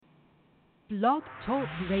Blog Talk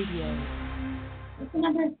Radio. What's the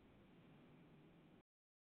number?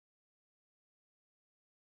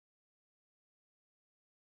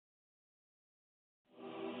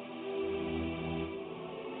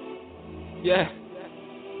 Yeah.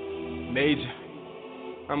 Major.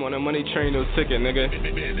 I'm on a money train, no ticket, nigga.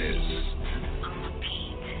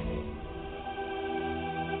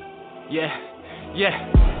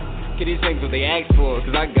 Yeah. Get these things what they ask for,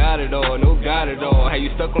 cause I got it all, no got it all. How you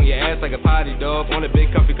stuck on your ass like a potty dog. On a big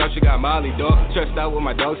comfy couch, you got Molly, dog. Stressed out with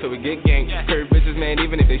my dog, so we get ganked. Curve bitches, man,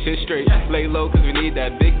 even if they shit straight. Lay low, cause we need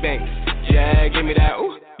that big bank. Yeah, give me that,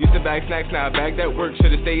 ooh. Used to bag snacks, now I bag that work.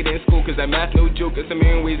 Should've stayed in school, cause that math no joke. It's a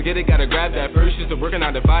million ways to get it, gotta grab that first. Used to working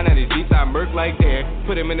out to find out these beats I murk like there.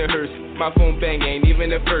 Put him in the hearse, my phone bang, ain't even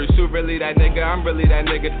the first. Who really that nigga? I'm really that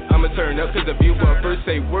nigga. I'ma turn up, cause if you want first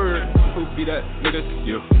say word. Who be that nigga?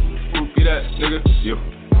 You. Who be that nigga? You.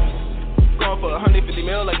 Going for 150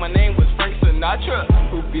 mil like my name was Frank Sinatra.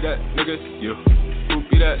 Who be that nigga? You. Who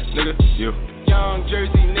be that nigga? You. Young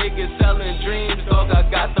Jersey niggas selling dreams, dog, I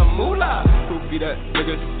got the moolah. Who be that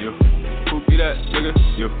nigga? You. Who be that nigga?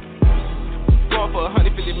 You. Going for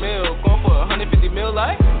 150 mil, going for 150 mil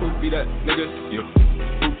like? Who be that nigga? You.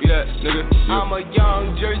 Who be that nigga? You. I'm a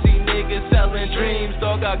young Jersey nigga selling dreams,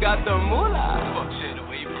 dog, I got the moolah. Fuck shit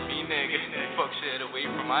away from me, nigga. Fuck shit away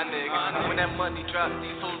from my niggas. When that money drop,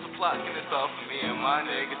 these hoes are flocking, it's all for me and my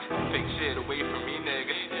niggas. Fake shit away from me,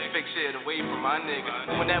 nigga. Fake shit away from my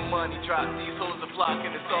niggas. When that money drop, these hoes are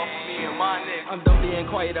flocking, it's all for me and my niggas. I'm done being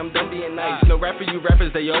quiet, I'm done being nice. No rapper, you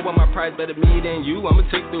rappers, they all want my prize, better me than you. I'ma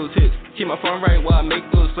take those hits, keep my phone right while I make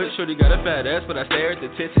those flips. Shorty got a fat ass, but I stare at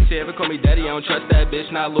the tits. If she ever call me daddy, I don't trust that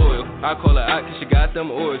bitch, not loyal. I call her out cause she got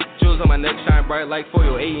them oils. Jewels on my neck shine bright like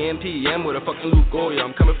foil. AM, PM with a fucking Luke oil.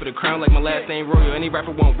 I'm coming for the crown like my last name Royal. Any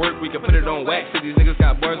rapper won't work, we can put it on wax. Cause these niggas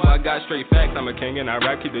got bars, but I got straight facts. I'm a king and I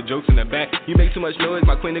rap, keep the jokes in the back. You make too much noise,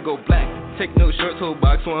 my queen to go black. Take no shorts, whole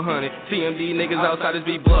box 100. TMD niggas outsiders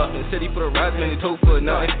be bluffing. City for the rise, man, they told for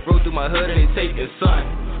nothing. Roll through my hood and they taking sun.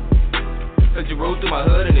 Cause you roll through my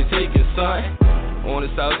hood and they taking sun. On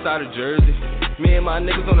the south side of Jersey, me and my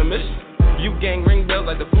niggas on a mission. You gang ring bells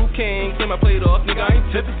like the Fruit King. Clean my plate off, nigga, I ain't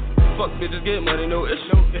tipping. Fuck bitches, get money, no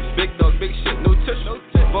issue. Big dog, big shit, no tissue.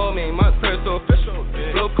 Ball me, my prayer so official.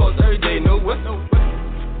 Blow calls every day, no whistle.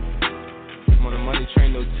 I'm on a money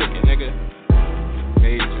train, no ticket, nigga.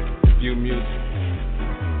 Major, view music.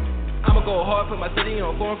 I'ma go hard, put my city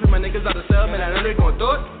on form, free my niggas out the cell, man, I know they gon' do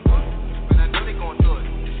it. Man, I know they gon' do it.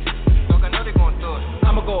 Dog, I know they gon' do it.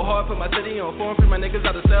 I'ma go hard, put my city on form, free my niggas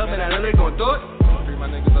out the cell, man, I know they gon' do it. Free my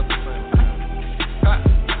niggas out the cell.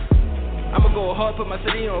 I'ma go hard, put my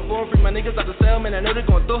city on form, free my niggas out the cell, man, I know they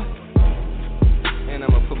gon' do it. And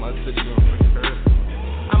I'ma put my city on record.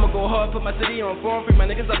 I'ma go hard, put my city on form, free my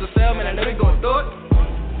niggas out the cell, man, I know they gon' do it.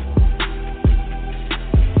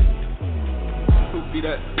 Who be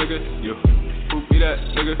that nigga? You. Who be that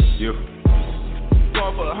nigga? You.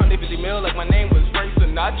 Going for 150 mil like my name was Frank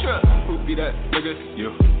Sinatra. Who be that nigga?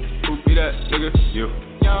 You. Who be that nigga? You.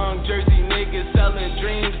 Young Jersey niggas selling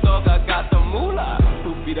dreams, dog, I got the moolah.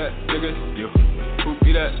 Who be that nigga? You. Who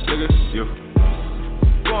be that nigga? You.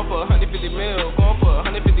 Going for 150 mil, going for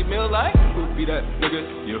 150 mil like? Who be that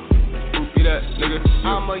nigga? You. Who be that nigga? You.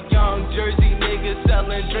 I'm a young Jersey nigga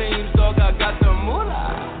selling dreams, dog, I got the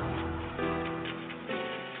moolah.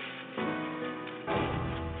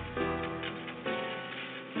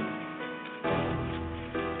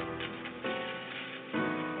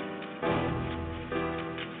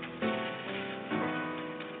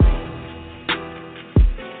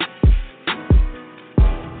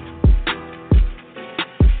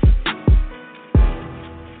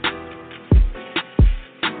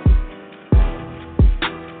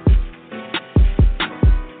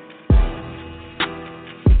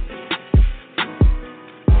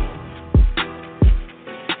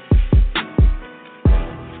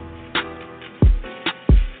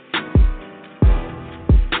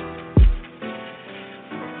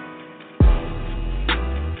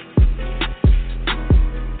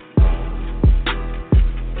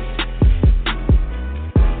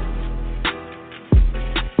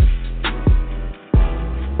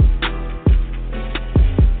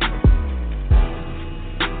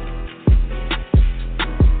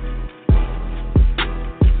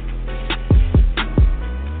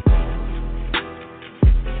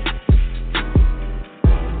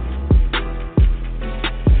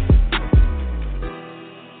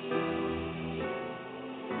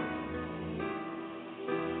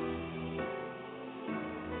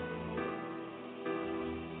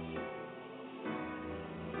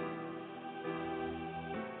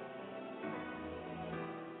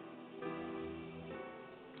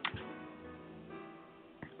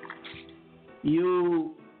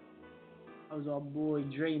 You, that was our boy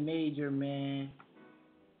Dre Major, man.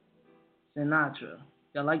 Sinatra.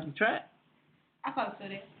 Y'all like your track? I fuck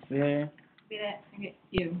with it. Yeah. Be that nigga.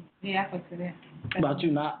 You. Yeah, I fuck with it. About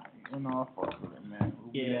you not? You know, I fuck with it, man.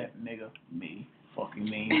 Who be Yeah. that nigga? Me. Fucking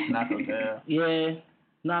me. Knock a bell. Yeah.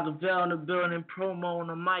 Knock a bell in the building, promo on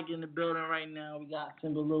the mic in the building right now. We got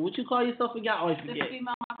Simba Lil. What you call yourself again? I always The forget.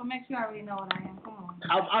 female Malcolm X, you already know what I am. Come on.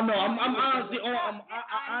 I know. I'm honestly I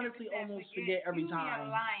honestly almost forget every time.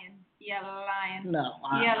 You're lying. You're lying. No.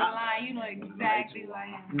 You're lying. You know exactly who I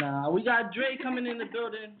am. Nah, we got Dre coming in the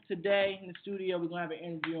building today in the studio. We're gonna have an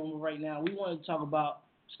interview on him right now. We want to talk about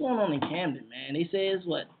what's going on in Camden, man. They say it's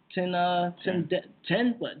what 10 deaths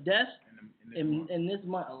in this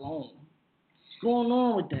month alone. What's going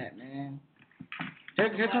on with that, man?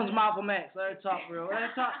 Here comes Malcolm X. Let her talk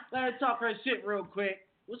Let her talk her shit real quick.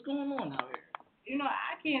 What's going on out here? You know,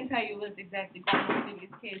 I can't tell you what's exactly going on with these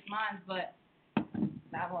kids' minds, but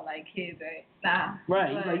I don't like kids, right? Nah.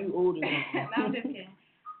 Right, but, like you older. No, I'm just kidding.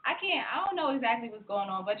 I don't know exactly what's going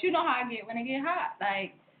on, but you know how I get when it get hot.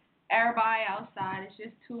 Like, everybody outside, it's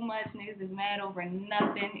just too much. Niggas is mad over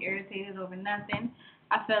nothing, irritated over nothing.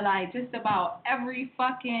 I feel like just about every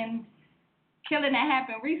fucking killing that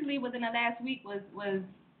happened recently within the last week was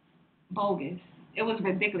bogus. It was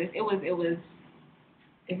ridiculous. It was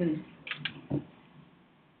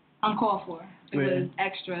uncalled for. It was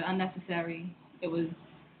extra, unnecessary. It was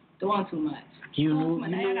doing too much. You knew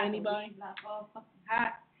anybody?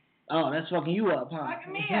 Oh, that's fucking you up, huh?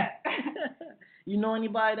 Fucking me up. You know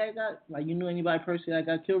anybody that got, like, you knew anybody personally that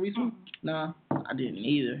got killed recently? Mm-hmm. Nah, I didn't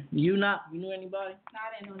either. You knew anybody? No,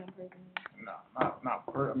 I didn't know them personally.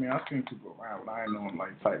 I mean, I've seen people around, but I ain't know them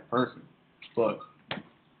like type person. But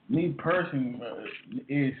me personally,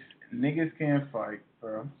 is niggas can't fight,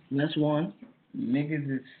 bro. That's one. Niggas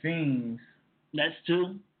is fiends. That's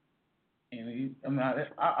two. And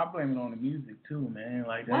I blame it on the music too, man.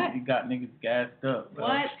 Like that, you got niggas gassed up. Bro.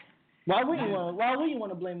 What? Why would you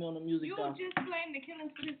want to blame it on the music? You though? just blame the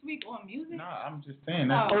killings for this week on music? Nah, I'm just saying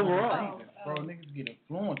that's overall. Bro, niggas get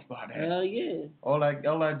influenced by that. Hell yeah. All that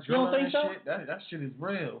drilling and so? shit. That shit is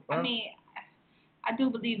real, bro. I mean, I do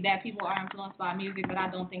believe that people are influenced by music, but I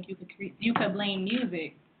don't think you could blame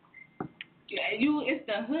music. It's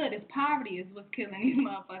the hood, it's poverty is what's killing these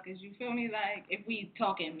motherfuckers. You feel me? Like, if we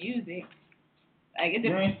talking music, like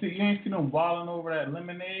you ain't see them balling over that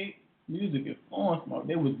Lemonade. Music is on smoke.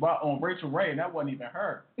 They was on Rachel Ray. That wasn't even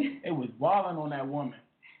her. They was balling on that woman.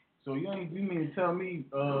 So you mean to tell me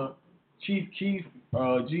Chief Keef,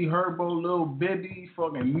 G Herbo, Lil Bibby,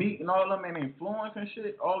 fucking Meek, and all them ain't influence and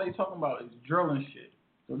shit? All they talking about is drilling shit.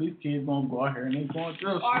 So these kids gonna go out here and they gonna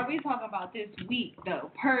drill shit. Or are we talking about this week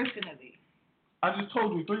though, personally? I just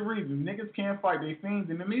told you 3 reasons. Niggas can't fight their fiends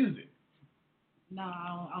in the music. No,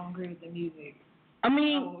 I don't agree with the music. I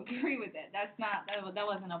mean, I don't agree with that. That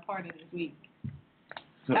wasn't a part of this week.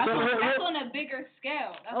 So, That's on a bigger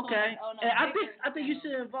scale. That's okay. I think you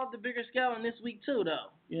should involve the bigger scale in this week too,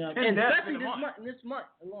 though. You know, and especially this month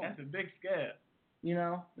alone. That's a big scale. You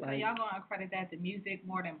know, like, so y'all gonna credit that to music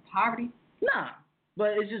more than poverty? Nah,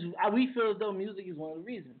 but it's just we feel as though music is one of the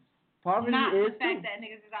reasons. Poverty not is the fact that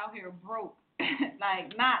niggas is out here broke.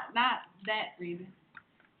 Like not that reason.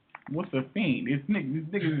 What's a fiend? These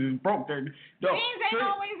niggas is broke. Fiends ain't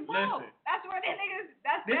always broke. Listen, that's where they niggas.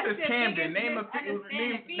 This is Camden. Name a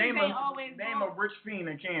rich fiend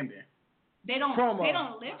in Camden. They don't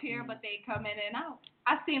live here, but they come in and out.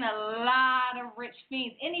 I've seen a lot of rich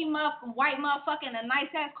fiends. Any white motherfucker in a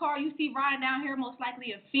nice ass car you see riding down here, most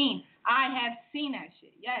likely a fiend. I have seen that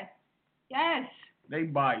shit. Yes. They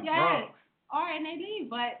buy drugs. All right, and they leave,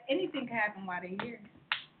 but anything can happen while they're here.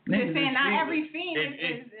 Just saying, not every fiend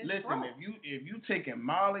is listen, broke. if you taking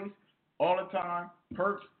Molly's all the time,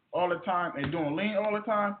 perks all the time, and doing lean all the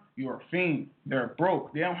time, you're a fiend. They're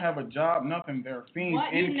broke. They don't have a job, nothing. They're fiends.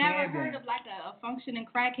 What? You never heard of like a functioning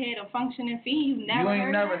crackhead, a functioning fiend? You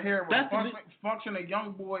ain't never heard of a functioning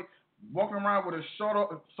young boy walking around with a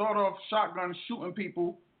sawed-off shotgun shooting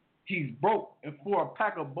people. He's broke. And for a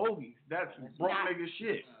pack of bogeys, that's broke nigga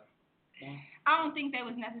shit. I don't think they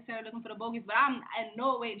was necessarily looking for the bogeys, but I'm in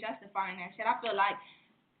no way justifying that shit. I feel like,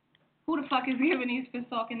 who the fuck is giving these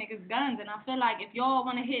Pissalkin niggas guns? And I feel like if y'all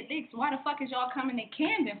want to hit licks, why the fuck is y'all coming to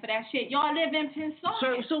Camden for that shit? Y'all live in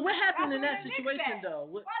Pissalkin. So what happened in that situation, though?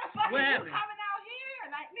 Why the fuck is you coming out here?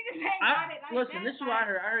 Like, niggas ain't got it like listen, that. this is what I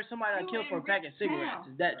heard. I heard somebody got killed for a pack of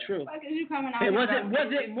cigarettes. Is that true? What the fuck is you coming out here? Was it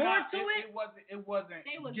more to it? It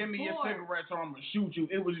wasn't give me your cigarettes or I'm going to shoot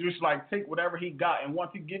you. It was just like, take whatever he got. And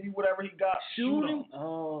once he give you whatever he got, shoot him.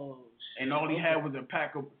 Oh, and all he had was a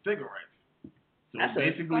pack of cigarettes. So That's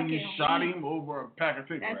basically, you fucking shot weak. him over a pack of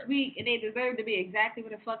cigarettes. That's weak, and they deserve to be exactly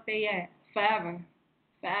where the fuck they at forever,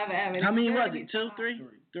 ever. How many They was deserve to it? be 2, shot. 3?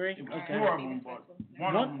 3? It was Okay. 4 of them, but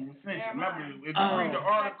one of them was finished. Remember, if you read the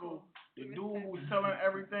article, the dude who was telling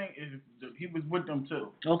everything, he was with them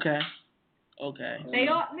too. Okay. They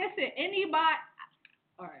all listen. Anybody.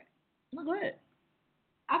 All right. No, go ahead.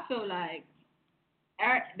 I feel like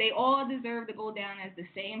they all deserve to go down as the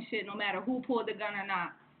same shit, no matter who pulled the gun or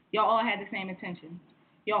not. Y'all all had the same intention.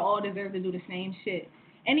 Y'all all deserve to do the same shit.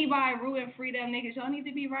 Anybody ruin free them niggas, y'all need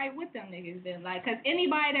to be right with them niggas then. Like, cause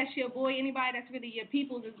anybody that's your boy, anybody that's really your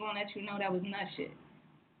peoples is gonna let you know that was nut shit.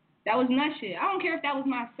 That was nut shit. I don't care if that was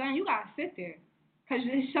my son. You gotta sit there. Cause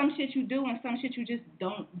there's some shit you do and some shit you just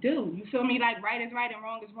don't do. You feel me? Like, right is right and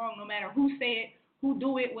wrong is wrong, no matter who say it, who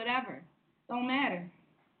do it, whatever. Don't matter.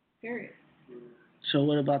 Period. So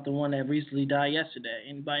what about the one that recently died yesterday?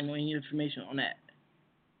 Anybody know any information on that?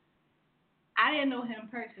 I didn't know him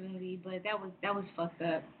personally, but that was fucked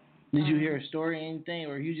up. Did you hear a story or anything,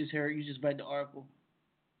 or you just read the article?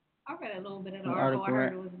 I read a little bit of the article. I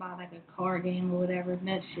heard it was about like a car game or whatever,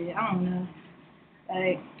 nut shit. I don't know.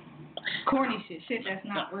 Like corny shit that's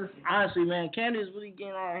not worth it. Honestly, man, Camden is really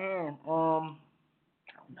getting out of hand. I don't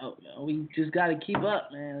know, yo. We just gotta keep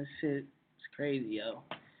up, man. This shit is crazy, yo.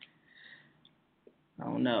 I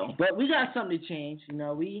don't know. But we got something to change. You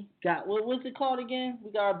know, we got, what's it called again? We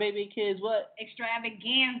got our baby kids, what?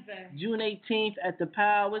 Extravaganza. June 18th at the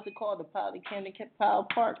Powell, what's it called? The Powell, the Camden Powell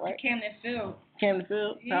Park, right? Camden Field. Camden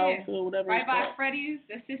Field? Yeah. Powell Field, whatever right it's by called. Freddie's,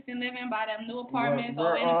 the assisted living, by them new apartments,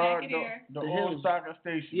 all in the back of there. The old soccer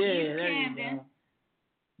station. Yeah, there you Camden. go.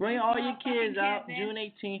 Bring all your kids out June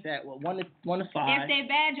 18th at, 1 to 5. If they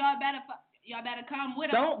bad, y'all better come with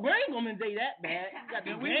them. Don't bring them if they that bad. You got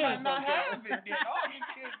the We might not have it then. All these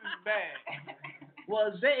kids is bad. Well,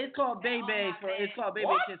 it's called Bay Bay it's called Bay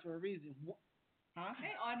Bay Kids for a reason. Huh?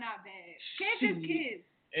 They are not bad. Kids is kids.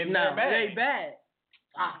 No, they bad.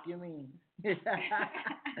 You mean?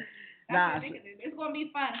 Nah, it's gonna be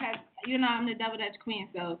fun because you know I'm the Double Dutch Queen,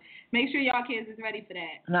 so make sure y'all kids is ready for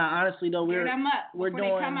that. Nah, honestly though, Gear them up before doing,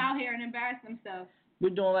 they come out here and embarrass themselves. We're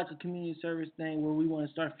doing like a community service thing where we want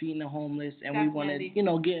to start feeding the homeless and Definitely. we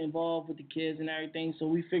want to, get involved with the kids and everything. So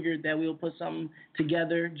we figured that we'll put something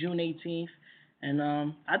together June 18th, and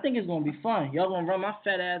I think it's gonna be fun. Y'all gonna run my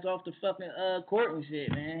fat ass off the fucking court and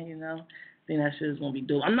shit, man. You know. I think that shit is gonna be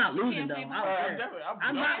dope. I'm not losing though.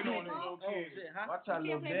 I'm not losing. Watch out,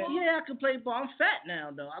 little bit. Yeah, I can play ball. I'm fat now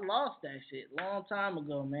though. I lost that shit a long time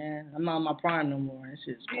ago, man. I'm not in my prime no more. That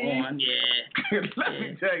shit's gone. Yeah. Let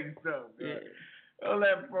me tell you something, bro. Don't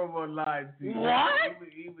let promo lie to you. What?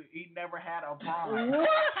 He never had a prize. What?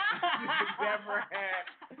 He never had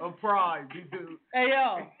a prize. Hey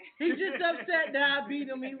yo, he's just upset that I beat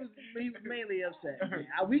him. He was mainly upset. Man.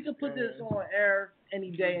 We could put this on air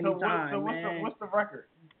any day, any time, man. What's the record?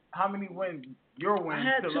 How many wins? Your wins? I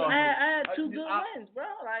had two good wins, bro.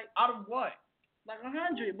 Like out of what? Like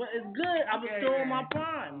 100, but it's good. I was still in my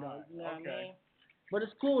prime, though. You know what I mean? But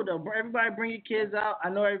it's cool though. Everybody bring your kids out. I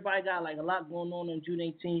know everybody got like a lot going on June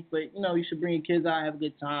 18th, but you know you should bring your kids out and have a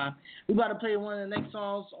good time. We about to play one of the next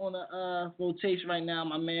songs on the rotation right now.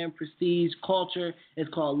 My man Prestige Culture. It's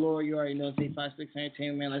called Lord. You already know it's 856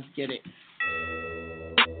 Entertainment. Man, let's get it.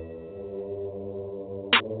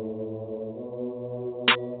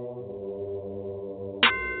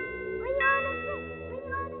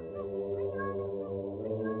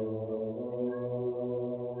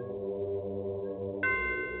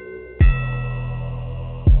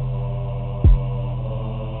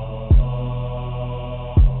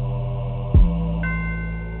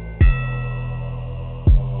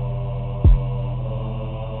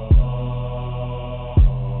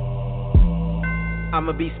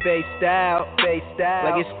 I'ma be spaced out, like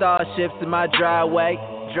it's starships in my driveway.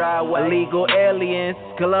 Illegal aliens,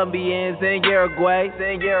 Colombians and Uruguay.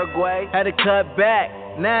 Had to cut back.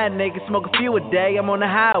 Nah, niggas smoke a few a day. I'm on the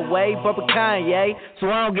highway, bumpin' Kanye, so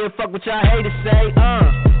I don't give a fuck what y'all haters say.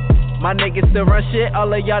 My niggas still run shit,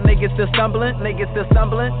 all of y'all niggas still stumbling.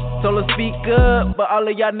 So let's speak good, but all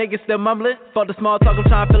of y'all niggas still mumbling. Fuck the small talk, I'm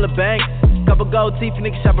tryna fill a bank. Couple gold teeth,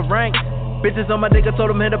 niggas shop a rank. Bitches on my nigga, told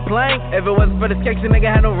him hit a plank. If it wasn't for this cake,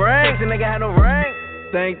 nigga had no ring.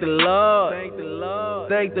 Thank the Lord.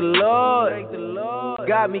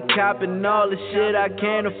 Got me copping all the shit I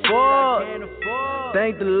can't afford.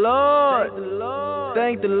 Thank the Lord.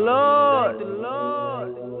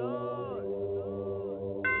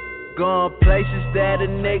 Going places that a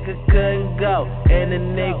nigga couldn't go. And a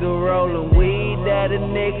nigga rolling weed that a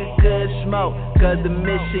nigga could smoke. Cause the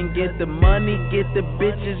mission, get the money, get the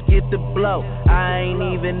bitches, get the blow. I ain't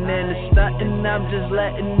even in the stuntin', I'm just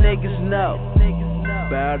letting niggas know.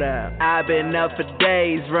 Bow down. I've been up for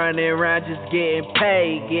days, running around just getting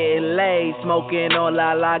paid, getting laid, smoking on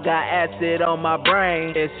la la, got acid on my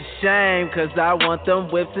brain. It's a shame, cause I want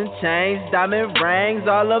them whips and chains, diamond rings,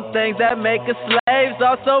 all them things that make us slaves,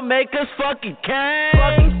 also make us fucking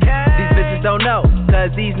kings. These bitches don't know,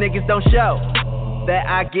 cause these niggas don't show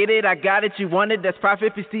that I get it, I got it, you want it, that's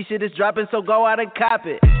profit, PC shit is dropping, so go out and cop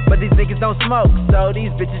it. But these niggas don't smoke, so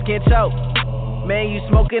these bitches can't choke. Man, you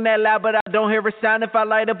smoking that loud, but I don't hear a sound. If I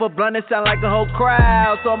light up a blunt, it sound like a whole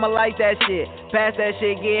crowd, so I'ma light that shit. Pass that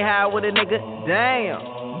shit, get high with a nigga, damn.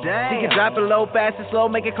 He can drop it low, fast and slow,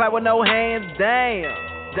 make it clap with no hands, damn.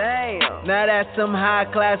 Now that's some high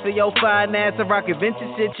class for your finance. A rocket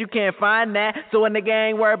vintage shit, you can't find that. So a nigga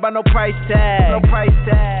ain't worried about no price tag.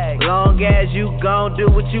 Long as you gon' do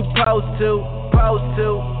what you supposed to.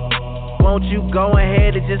 Won't you go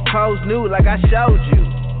ahead and just pose nude like I showed you?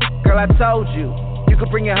 Girl, I told you, you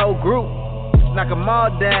could bring your whole group, knock them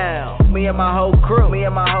all down. Me and my whole crew.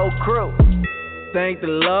 Thank the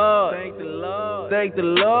Lord.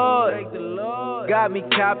 Got me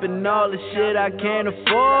copping all the shit I can't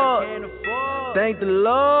afford. Thank the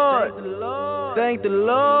Lord.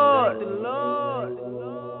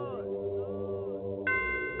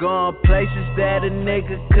 Going places that a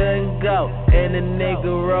nigga couldn't go, and a nigga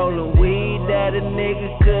rolling weed that a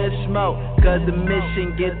nigga could smoke. Cause the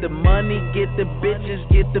mission, get the money, get the bitches,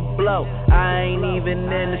 get the blow. I ain't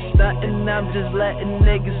even in the stuntin', I'm just letting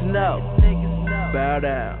niggas know. Bow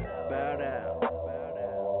down.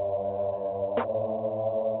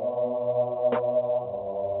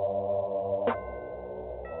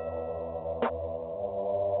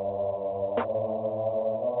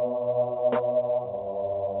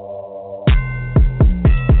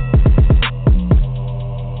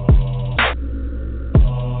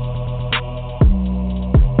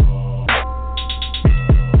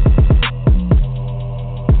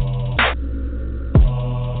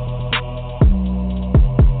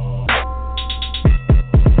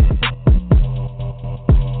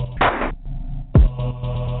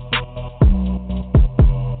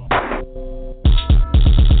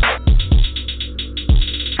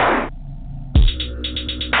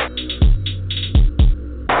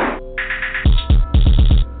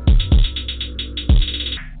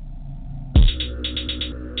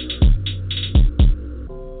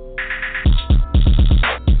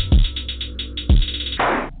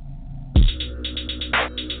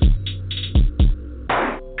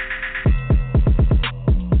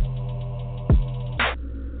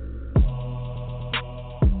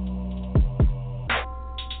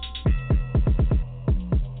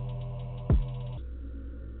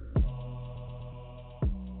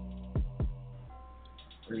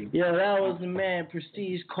 Yo, that was the man,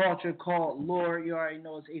 Prestige Culture, called Lord. You already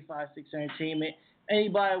know it's 856 Entertainment.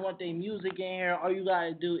 Anybody want their music in here, all you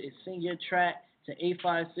gotta do is send your track to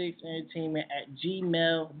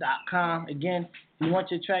 856entertainment@gmail.com. Again, if you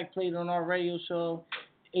want your track played on our radio show,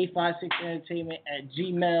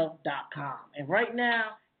 856entertainment@gmail.com. And right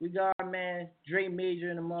now, we got our man, Dre Major,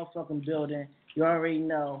 in the motherfucking building. You already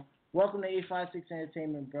know. Welcome to 856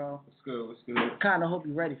 Entertainment, bro. What's good? Kinda hope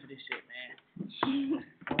you're ready for this shit, man.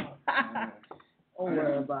 Don't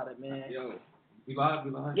worry about it, man. Yo, we live?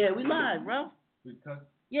 Yeah, we live, bro. We cut?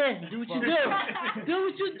 Yeah, do what you do. Do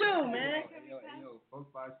what you do, man. Yo,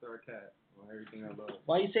 fuck 5-star cat on everything I love.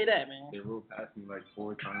 Why you say that, man? They rode past me like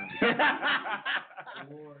 4 times. 4 times.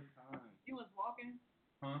 You was walking?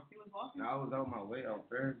 Huh? You was walking? No, I was out my way out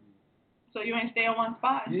there. So you ain't stay in one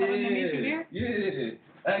spot? Tell them to meet you there? Yeah.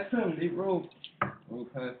 Ask them. They rode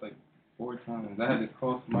past like 4 times. I had to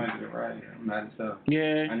call somebody to ride. I'm mad as hell.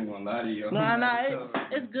 Yeah. I ain't gonna lie to you. No,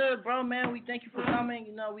 it's good, bro, man. We thank you for coming.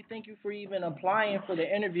 You know, we thank you for even applying for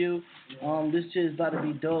the interview. This shit is about to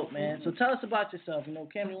be dope, man. So tell us about yourself. You know,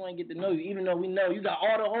 Camden, we want to get to know you, even though we know you got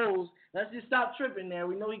all the holes. Let's just stop tripping there.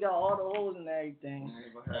 We know you got all the holes and everything.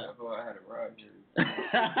 If I had a ride here.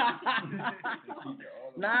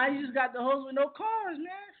 Nah, you just got the holes with no cars,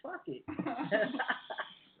 man. Fuck it.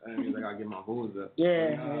 That means I gotta get my hose up.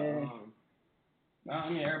 Yeah. I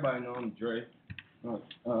mean, everybody know I'm Dre.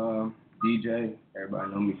 DJ.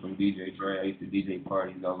 Everybody know me from DJ Dre. I used to DJ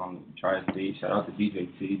parties all on the tri-state. Shout out to DJ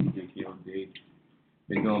T, DJ KOD.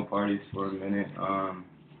 Been doing parties for a minute.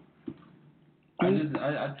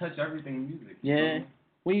 I touch everything in music. Yeah.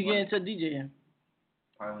 When you get into DJing?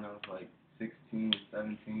 Probably when I was like 16,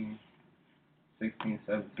 17,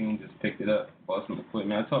 just picked it up, bought some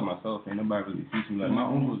equipment. I taught myself, ain't nobody really teach me. Like, my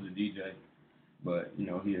uncle's a DJ, but, you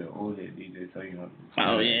know, he an old head DJ, so, you know.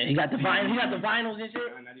 Oh, yeah, he got the vinyls and shit?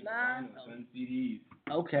 Not even vinyls, son, CDs.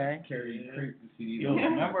 Okay. Carry crates of CDs. Yo,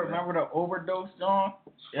 remember the overdose song?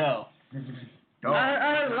 Yo. Dog.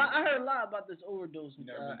 I heard a lot about this overdose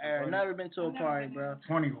era. Never been to a party, bro.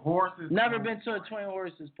 20 horses. Never been to a 20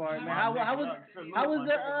 horses party, man. How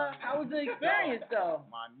was the experience though?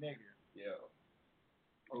 My nigga. Yo,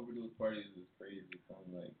 overdose parties was crazy.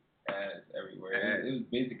 Something like ass everywhere. It was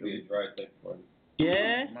basically a dry sex party.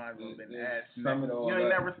 Yeah. Might have been ass. You ain't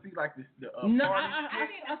never see like this. No,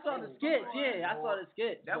 party I saw the skits. Yeah, I saw the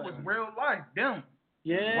skits. That was real life. Them.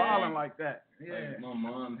 Yeah. Wilding like that. Yeah. Like, my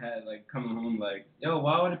mom had like coming home like, yo,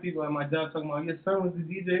 why were the people at my job talking about your son was the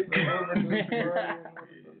DJ for the overdose party?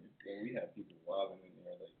 Yeah, we had people wilding in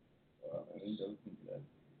there like,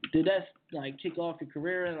 Did that like kick off your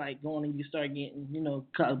career and like going and you start getting, you know,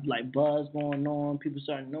 like buzz going on, people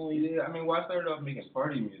started knowing you? Yeah, I mean, I started off making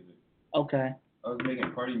party music. Okay. I was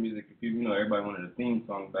making party music for people, you know, everybody wanted a theme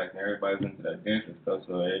song back then, everybody was into that dance and stuff,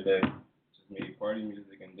 so every day just made party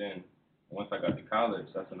music, and then once I got to college,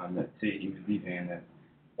 that's when I met T. He was DJing at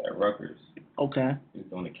Rutgers. Okay. He was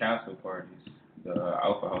doing the castle parties, the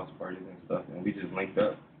Alpha House parties and stuff, and we just linked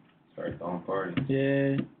up, started throwing parties.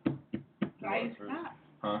 Yeah. Why you stop?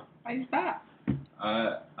 Huh? Why you stop?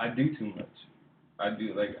 I do too much. I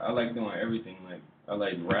like doing everything. Like I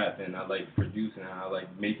like rapping, I like producing, I like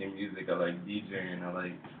making music, I like DJing, I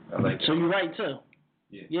like. So you write too?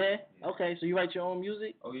 Yeah. Yeah. Okay. So you write your own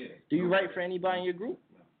music? Oh yeah. Do you write for anybody in your group?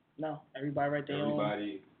 No. Everybody write their own.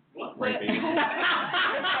 Everybody write their own.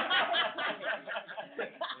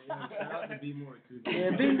 Shout out to B More too.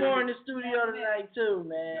 Yeah, be more in the studio tonight too,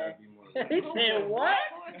 man. He said what?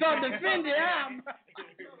 Start defending him.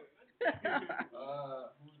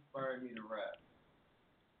 Who inspired me to rap?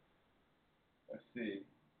 Let's see.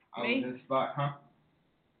 I was inspired, huh?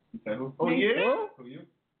 You said who? Oh yeah. Who you?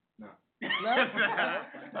 No. No. He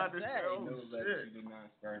knows that you did not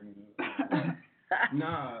inspire me to.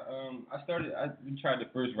 Nah, we tried the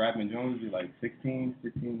first rapping Jones be like 16.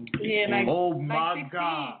 Yeah, like. Oh like my 16.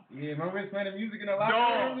 God. Yeah, remember us playing the music in the locker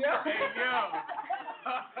room? Hey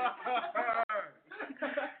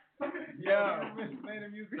yo. Playing the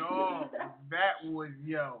music. Dog, that was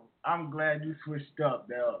I'm glad you switched up,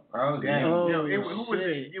 dog. Who was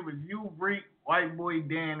it? It was you, Reek, White Boy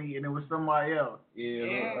Danny, and it was somebody else.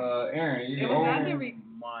 Yeah. Aaron. Yeah. It was other Reek.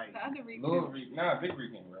 Mike. The other Reek. Little Reek. Nah, Big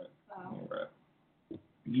Reek can't rap. Oh. Can't rap.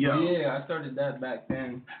 Yeah, I started that back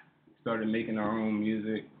then. Started making our own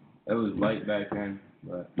music. It was light back then,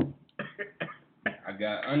 but I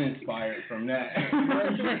got uninspired from that. It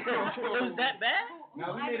was that bad?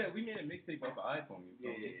 No, we made a mixtape off of iPhone.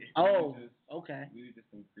 Oh, okay. We were just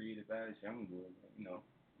some creative ass young boys, you know.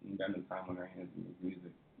 We got no time on our hands to make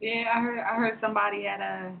music. Yeah, I heard somebody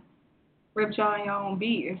had ripped you on your own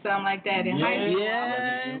beat or something like that in high school.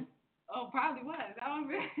 Yeah. Oh, probably was. I don't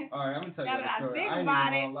really. All right, I'm gonna tell you I a story. think I ain't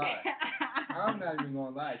about even gonna lie. I'm not even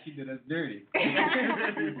gonna lie. She did us dirty.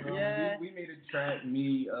 Yeah. We made a track.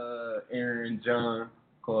 Me, Aaron, John,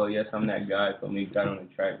 called "Yes I'm That Guy." So we got on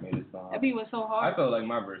the track, made a song. That beat was so hard. I felt like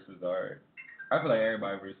my verse was alright. I feel like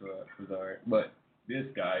everybody's verse was alright, but this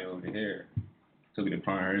guy over here took it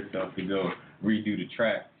upon herself to go redo the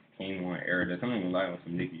track. Came on air this. I'm not even lying on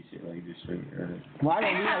some Nicki shit, like just straight air this. Why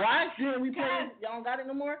didn't we play? Y'all don't got it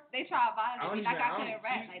no more? They tried to violate me like I couldn't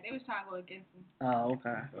rap. Like they was trying to go against me. Oh,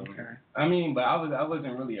 okay. Okay. I mean, but I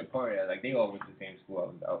wasn't really a part of that. Like they all went to the same school.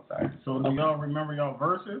 I was outside. So do y'all remember y'all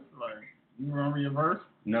verses? Like you remember your verse?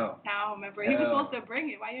 No. I don't remember. He was supposed to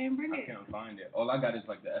bring it. Why you didn't bring it? I can't find it. All I got is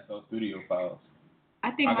like the FL Studio files. I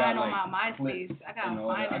think mine on like, my MySpace. I gotta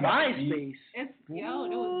find it. MySpace.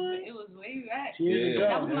 It was way back. Yeah,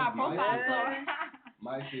 that was my profile song.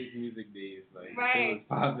 MySpace music days, like right. it was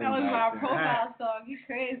popping. That was my back then. profile song. You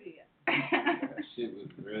crazy? That shit was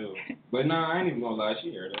real. But nah, I ain't even gonna lie. She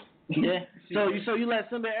heard it. Yeah. So you let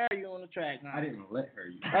Simba air you on the track? Nah. I didn't let her.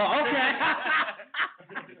 Oh, okay.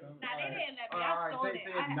 Nah, they didn't let me. I Alright, stole say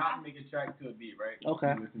it. not make a track to a beat, right?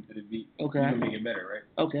 Okay. You listen to the beat. Okay. You can make it better, right?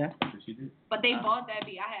 Okay. That's what she did. But they bought that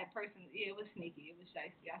beat. I had it was sneaky. It was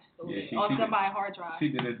shiesty. I stole it Yeah, on she somebody's hard drive.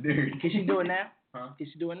 She did it dirty. Can she do it now? Huh? Can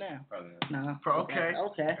she do it now? Probably not. Nah. Okay.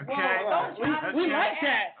 Okay. Whoa, We like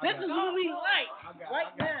that. This is what we like.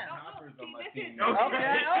 Right now. Hoppers on my Listen. team now.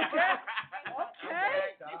 Okay.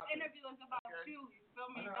 This interview is about you. You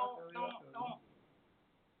feel me? Don't.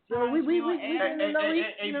 So we didn't know he.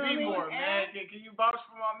 Hey, You know what I mean? B-Boy, man, can you vouch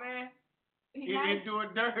for my man? He didn't do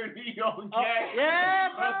it dirty, okay?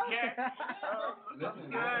 Yeah, bro. Okay.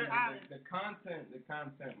 Listen, the content,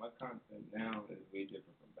 my content now is way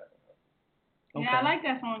different from back then. Yeah, I like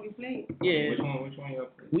that song you played. Yeah. Which one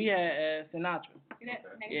y'all played? We had Sinatra. Okay.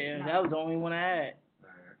 Yeah, that was the only one I had.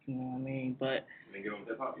 You know what I mean? But Didn't get on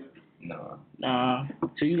hip hop yet? No.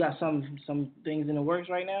 so you got some things in the works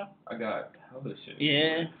right now? I got hella shit.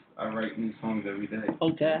 Yeah. I write new songs every day.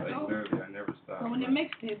 Okay. Like literally, I never stop. So when the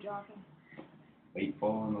mixtape dropping? Late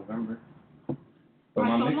fall, November. Why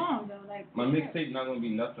so long though? Like my mixtape not gonna be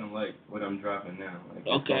nothing like what I'm dropping now. Like, it's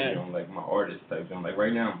okay. gonna be on like my artist type thing. Like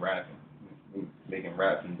right now I'm rapping, I'm making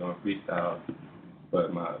raps and doing freestyle,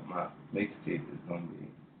 but my mixtape is gonna be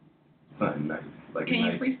something nice. Like can a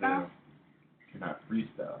nice you freestyle? Can I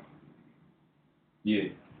freestyle? Yeah.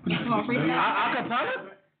 You want freestyle?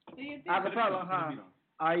 Acapella, huh?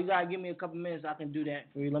 Alright, you gotta give me a couple minutes. I can do that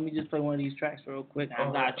for you. Let me just play one of these tracks real quick.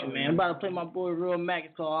 I got you, man. I'm about to play my boy Real Mac.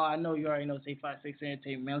 It's called All I Know. You already know. Say 5-6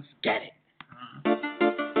 Entertainment, man. Let's get it.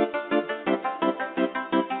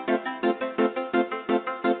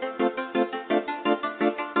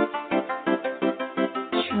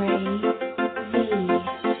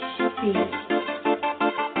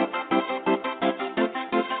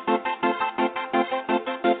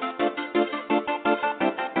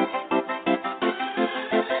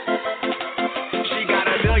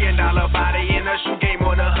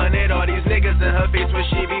 When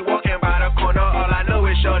she be walking by the corner, all I know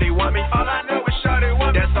is shorty want me. All I know is shorty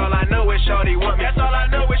want me. That's all I know is shorty want me. That's all I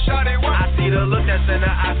know is shorty want me. I see the look that's in her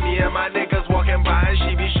eyes. Me and my niggas walking by, and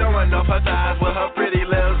she be showing off her thighs with her pretty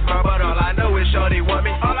little smile. But all I know is shorty want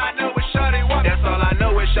me. All I know is shorty want me. That's all I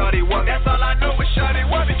know is shorty want me. That's all I know is shorty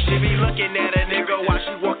want me. She be looking at a nigga while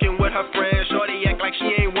she walking with her friends. Shorty act like she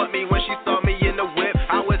ain't want me when she saw me in the whip.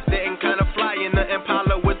 I was sitting kinda fly in the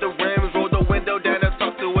Impala with the rims. Rolled the window down and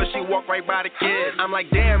talked to her. She walked right by the kid. I'm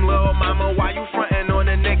like, damn, little mama, why you frontin' on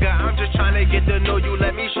a nigga? I'm just trying to get to know you.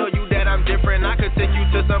 Let me show you that I'm different. I could take you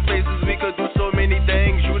to some places. We could do so many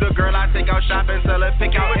things. You the girl I take out shopping, tell her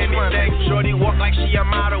pick out anything. Shorty walk like she a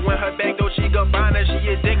model. When her bag go, she Gabbana.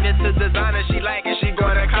 She addicted to designer. She like it. She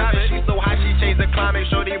going to college. She so hot, she changed the climate.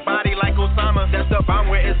 Shorty body like Osama. That's the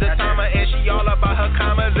bomb. Where is the timer? And she all about her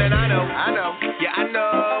commas. And I know. Yeah, I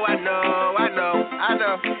know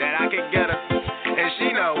that I can get her. And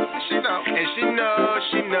she knows, and she knows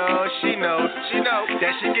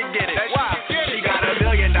that she can get it. Wow. She got $1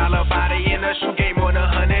 million body in her shoe game on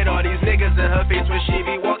 100. All these niggas in her face when she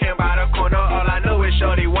be walking by the corner. All I know is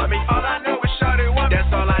shorty want me. All I know is shorty want me.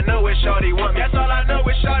 That's all I know is shorty want me. That's all I know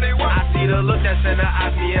is shorty want me. I see the look that's in her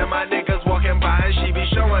eyes. Me and my niggas walking by, and she be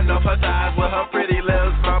showing off her thighs with her pretty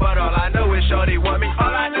little smile. But all I know is shorty want me.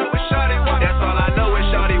 All I know is shorty want me. That's all I know is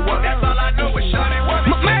shorty want me. That's all I know is shorty want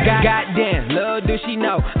me. Goddamn, little do she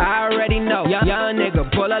know, I already know. Young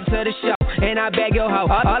nigga, pull up to the show, and I beg your hoe.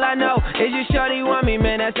 All I know is your shorty want me,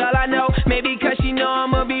 man, that's all I know. Maybe cause she know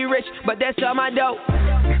I'ma be rich, but that's all my dope.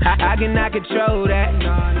 I cannot control that.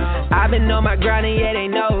 I've been on my grind and yeah, they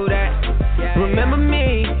know that. Remember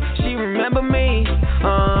me, she remember me.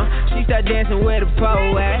 She start dancing with a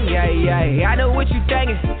pole at. Yeah, I know what you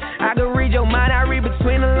thinking. I can read your mind, I read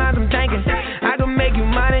between the lines, I'm thinking. I can make you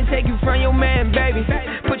mine and take you from your man, baby.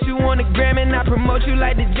 Put you on the gram and I promote you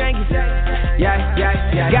like the Yankees. Yeah.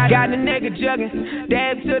 Got the nigga jugging.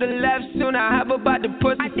 Dab to the left, soon I hop up out the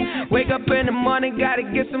pussy. Wake up in the morning, gotta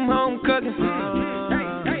get some home cooking.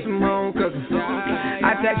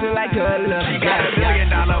 I text her like her look. She got $1 million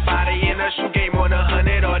body in her shoe game on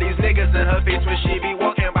 100. All these niggas in her face when she be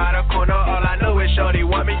walking by the corner. All I know is shorty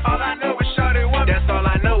want me. All I know is shorty want me. That's all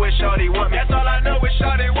I know is shorty want me. That's all I know is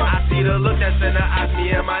shorty want me. I see the look that's in her eyes.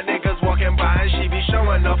 Me and my niggas walking by, and she be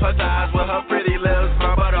showing off her thighs with her pretty little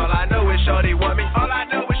smile. But all I know is shorty want me. All I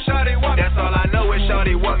know is shorty want me. That's all I know is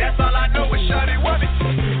shorty want me. That's all I know is shorty want me.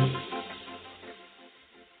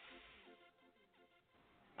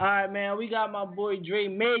 Alright, man, we got my boy Dre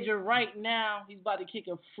Major right now. He's about to kick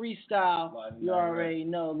a freestyle. You already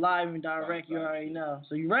know. Live and direct, you already know.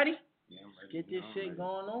 So you ready? Yeah, I'm ready. Get this shit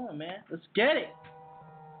going on, man. Let's get it.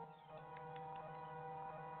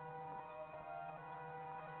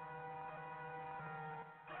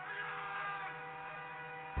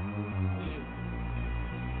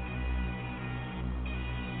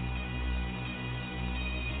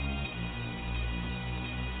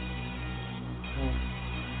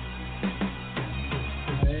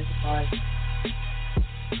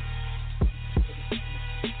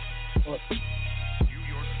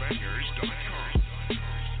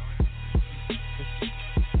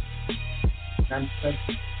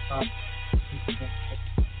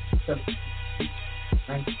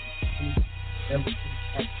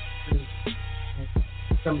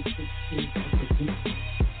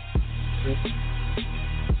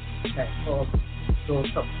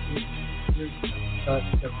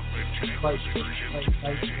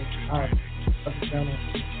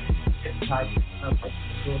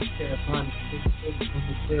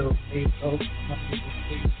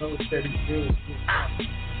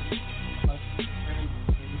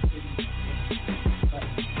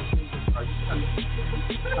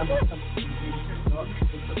 That's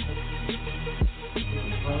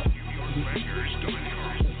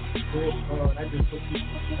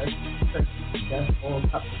all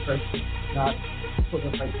types of pressure. Not put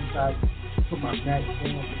it like inside, put my neck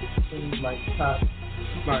in, things like top.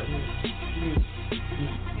 Right.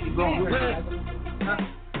 You going with it?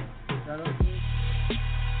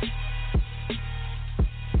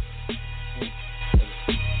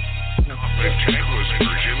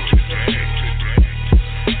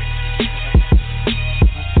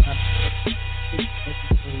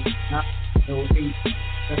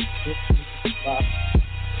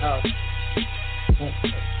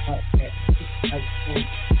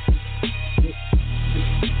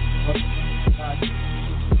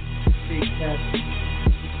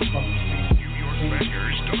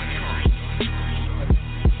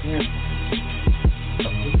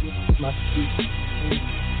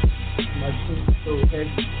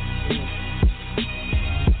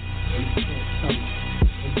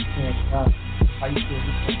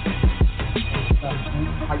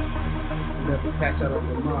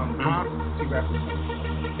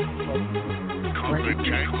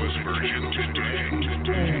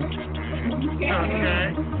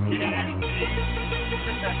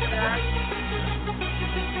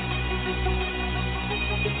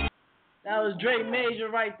 That was Dre Major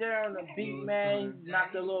right there on the beat, man.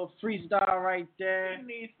 Knocked a little freestyle right there. You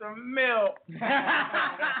need some milk.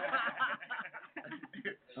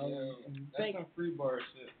 That's some free bar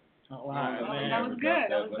shit. Oh, wow, man. That was good.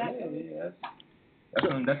 That was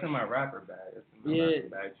good. That's in my rapper bag. That's in my rapper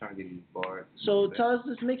bag, trying to get these bars. So tell us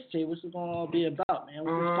this mixtape. What's it gonna be about, man?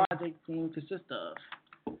 What's this project gonna consist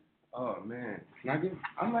of? Oh man,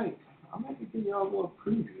 I might give y'all a little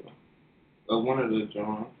preview of one of the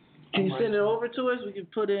songs. Can you send it over to us? We can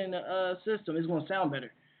put it in the system. It's gonna sound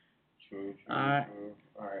better. True. All right.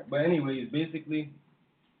 But anyways, basically,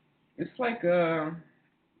 it's like I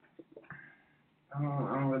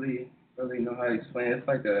don't really know how to explain it. It's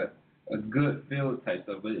like a good feel type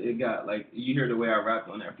stuff, but it got like, you hear the way I rap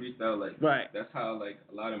on that freestyle, like right. That's how like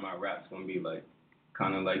a lot of my rap's gonna be like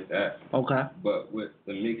kind of like that. Okay. But with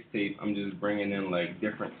the mixtape, I'm just bringing in like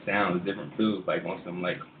different sounds, different feels, like on some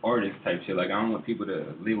like artist type shit. Like I don't want people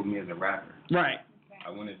to label me as a rapper. Right. I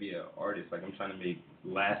want to be an artist. Like I'm trying to make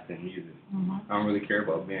lasting music. Mm-hmm. I don't really care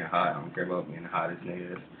about being hot. I don't care about being the hottest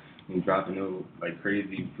nigga. And dropping no like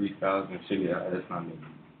crazy freestyles and shit. Yeah, that's not me.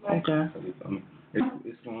 Okay. So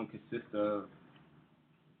it's going to consist of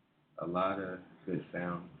a lot of good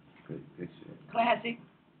sound, good shit. Classic,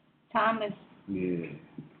 timeless. Yeah,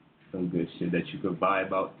 some good shit that you could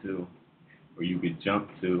vibe out to, or you could jump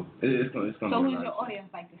to. It's gonna So be who's your audience?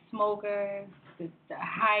 Like the smokers, the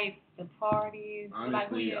hype, the parties?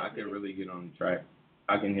 Honestly, I could really get on the track.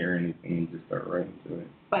 I can hear anything and just start writing to it.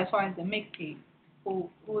 But as far as the mixtape,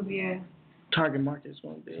 who's your target market is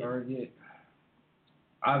going to be? Target,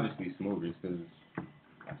 obviously smokers, because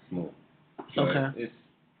I smoke. So okay. It's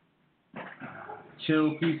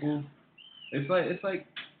chill people. It's like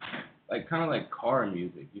kind of like car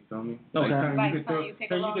music. You feel me? Okay. You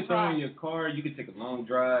could throw in your car. You could take a long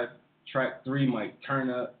drive. Track 3 might turn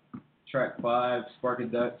up. Track 5, spark a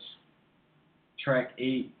Dutch. Track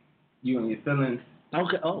 8, you and your feelings.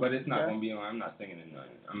 Okay. Oh. But it's not gonna be on. I'm not singing it none.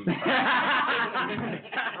 I'm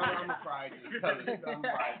probably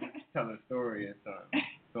just tell a story or something.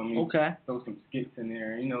 So throw some skits in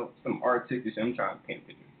there. You know, some artistic shit. I'm trying to paint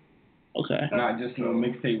pictures. Okay. Not just no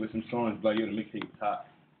mixtape with some songs, but the mixtape top.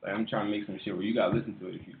 Like I'm trying to make some shit where you gotta listen to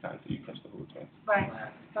it a few times so you catch the whole thing.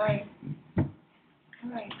 Right.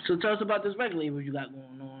 So tell us about this record label you got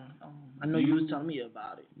going on. I know you was telling me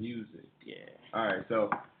about it. Music. Yeah. All right. So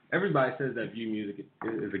everybody says that View Music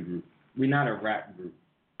is a group. We're not a rap group.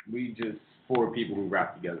 We just 4 people who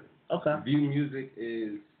rap together. Okay. View Music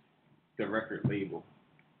is the record label.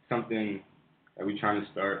 Something that we're trying to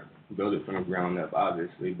start, build it from the ground up,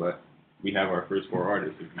 obviously, but we have our first 4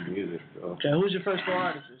 artists of View Music. So. Okay, who's your first 4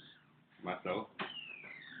 artists? Myself,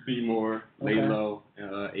 B More, Lay Low,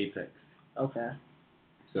 and Apex. Okay.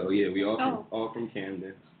 So yeah, we all from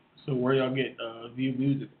Camden. So where y'all get View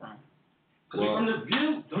Music from? Well, from the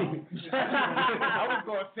View. I was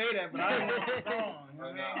gonna say that, but I didn't know the song.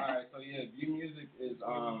 All right, so yeah, View Music is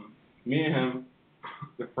me and him,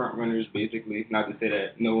 the front runners basically. Not to say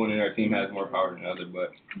that no one in our team has more power than the other,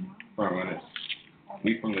 but front runners.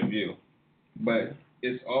 We from the View, but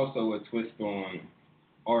it's also a twist on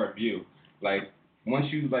our view. Like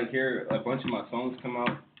once you hear a bunch of my songs come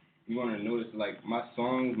out, you want to notice my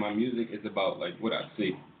songs, my music is about what I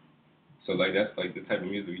see. So that's the type of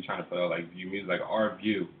music we trying to put out, View Music, our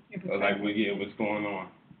view. So what's going on.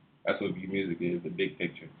 That's what View Music is, the big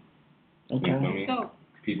picture. Okay. You know what I mean? So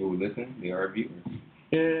people who listen, they are viewers.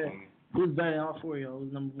 Yeah. Who's better than all four of y'all?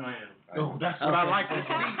 Who's number one? Oh, that's what I like to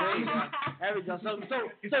see. There we go. So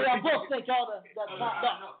y'all both think y'all the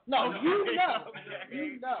top. No, you know.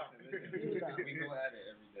 We go at it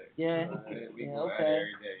every day. Yeah. We go at it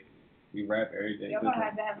every day. We rap every day. Y'all gonna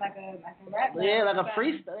have to have like a rap. Yeah, like a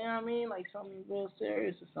freestyle, you know what I mean? Like something real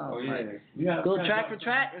serious or something. Oh, yeah. Like, go track for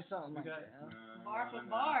track or something like that. Bar for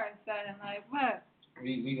bar, something like what?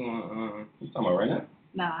 We going you talking about right now?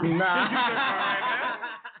 Nah.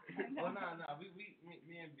 Well, nah.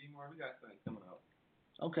 Me and B-More, we got something coming out.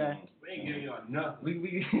 Okay. We ain't giving y'all nothing.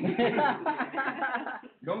 We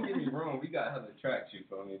don't get me wrong, we got hella tracks, you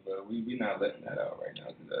feel me? But we not letting that out right now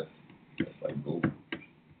because that's like gold.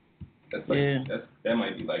 That's like that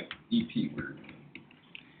might be like EP word.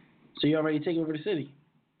 So you already take over the city.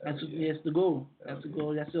 That's yeah. That's the goal. That's the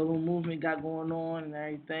goal. That's the little movement got going on and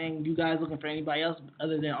everything. You guys looking for anybody else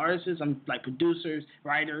other than artists? Like producers,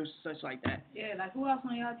 writers, such like that. Yeah, like who else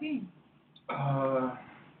on y'all team?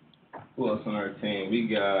 Who else on our team? We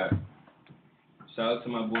got shout out to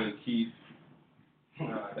my boy Keith.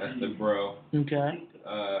 That's the bro. Okay.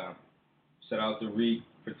 Shout out to Reek,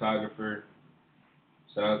 photographer.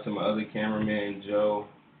 Shout out to my other cameraman Joe.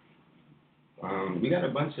 We got a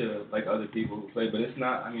bunch of like other people who play, but it's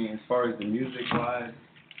not. I mean, as far as the music wise,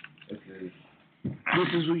 this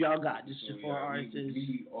is who y'all got. This is for artists.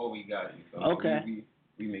 We all we got. So okay.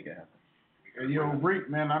 We make it happen. Hey, yo, Reek,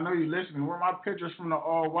 man, I know you listening. Where are my pictures from the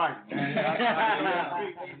all white, man?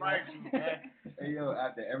 Hey, yo,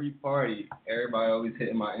 after every party, everybody always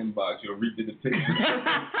hitting my inbox. Yo, Reek did the pictures.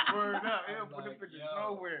 Word up, he don't put the pictures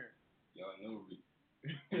nowhere. Yo, I know Reek.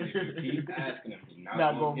 And if you keep asking him, he's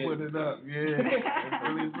not gonna put it up. Yeah.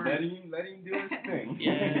 let him do his thing.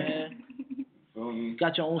 Yeah.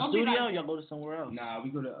 Got your own studio? Y'all go to somewhere else? Nah, we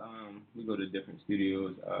go to different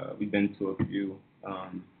studios. We've been to a few.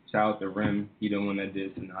 Shout out to Rim. He the one that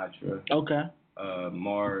did Sinatra. Okay.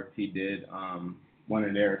 Marv, he did one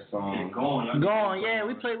of their songs. Gone. Yeah,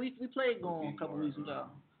 we played Gone a couple weeks ago.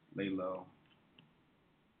 Lay Low.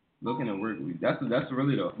 Looking at work, that's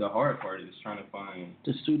really the hard part is trying to find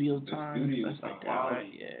the studio time. Like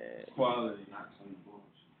quality. Yeah. Quality.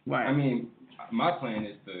 Right. I mean, my plan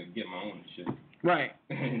is to get my own shit. Right.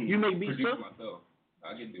 You make beats too? Myself.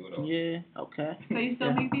 I can do it all. Yeah. Okay. So you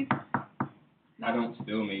still make beats? No. I don't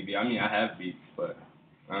still make beats. I mean, I have beats, but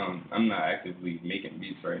I'm not actively making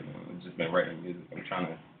beats right now. I've just been writing music. I'm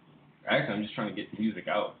just trying to get the music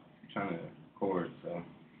out. I'm trying to record, so.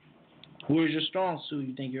 Where's your strong suit?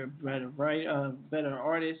 You think you're a better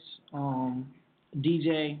artist,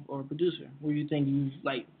 DJ, or producer? Where you think you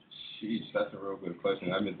like? Sheesh, that's a real good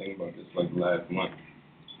question. I've been thinking about this like last month.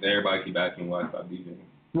 Everybody keep asking why I stop DJing.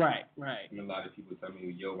 Right. And a lot of people tell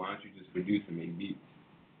me, yo, why don't you just produce and make beats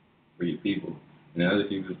for your people? And other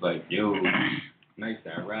people is like, yo, nice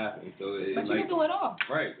that rap. And so it's but like, you can do it all.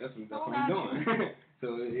 Right, that's what I'm doing.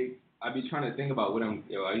 So I be trying to think about what I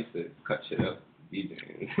used to cut shit up.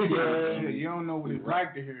 DJing. Yeah, you don't know what it's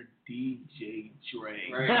like to hear DJ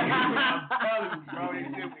Dre. Right. I'm telling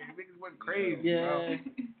you, bro, niggas went crazy, yeah.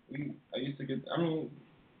 Bro. I used to get,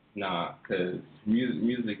 cause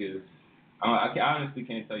music is, I honestly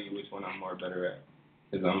can't tell you which one I'm more better at,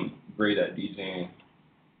 cause I'm great at DJing,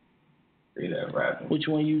 great at rapping. Which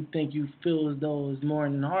one you think you feel as though is more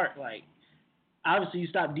in the heart? Like, obviously you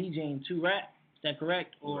stopped DJing to rap, is that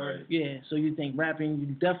correct? Or right. Yeah, so you think rapping, you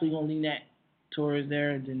definitely gonna lean that towards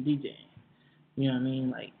there than DJing. You know what I mean?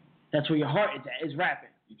 Like, that's where your heart is at, is rapping.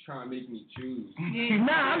 You trying to make me choose.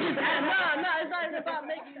 Nah, it's not even about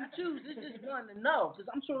making you choose. It's just wanting to know. Because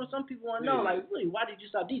I'm sure some people want to know, like, really, why did you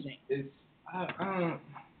stop DJing?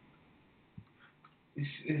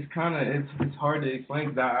 It's hard to explain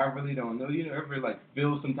because I really don't know. You ever, like,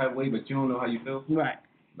 feel some type of way, but you don't know how you feel? Right.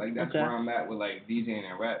 Like, that's where I'm at with, like, DJing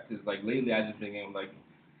and rap. Because, like, lately I just been getting, like,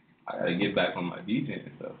 I gotta get back on my DJing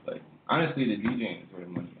and stuff. Like, honestly, the DJing is where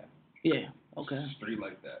the money at. Yeah, okay. Straight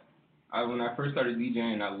like that. When I first started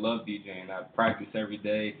DJing, I loved DJing. I practiced every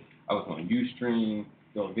day. I was on Ustream,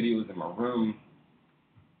 doing videos in my room.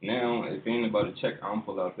 Now, if it ain't about a check, I don't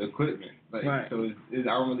pull out the equipment. Like, right. So I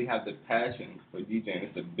don't really have the passion for DJing.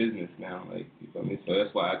 It's a business now. Like, you feel me? So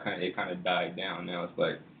that's why it kind of died down. Now it's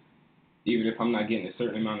like, even if I'm not getting a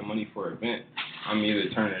certain amount of money for an event, I'm either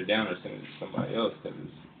turning it down or sending it to somebody else because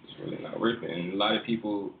it's really not worth it. And a lot of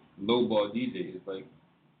people lowball DJs. Like,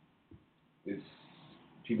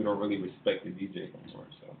 people don't really respect the DJ anymore.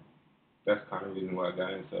 So that's kind of the reason why I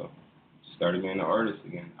got in. So started being an artist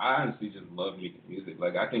again. I honestly just love making music.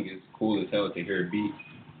 Like, I think it's cool as hell to hear a beat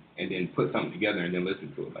and then put something together and then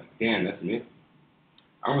listen to it. Like, damn, that's me.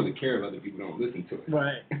 I don't really care if other people don't listen to it.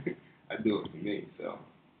 Right. I do it for me. So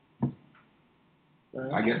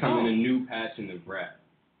I guess I'm in a new passion of rap.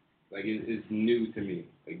 Like it's new to me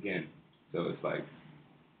again. So it's like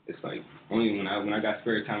only when I got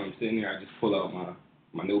spare time, I'm sitting there, I just pull out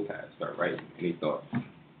my notepad, start writing any thoughts.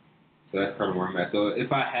 So that's kind of where I'm at. So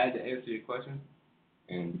if I had to answer your question,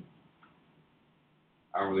 and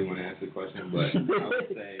I don't really want to answer the question, but I would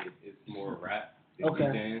say it's more rap than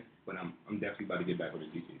DJing. But I'm definitely about to get back with the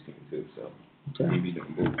DJ scene too. So I'm gonna be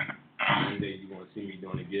doing both. One day you're gonna see me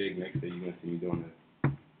doing a gig. Next day you're gonna see me doing a.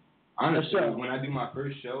 Honestly, when I do my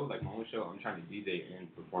first show, like my own show, I'm trying to DJ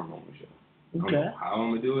and perform my own show. I don't know how I'm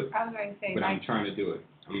gonna do it. I was going to say, but I'm trying to do it.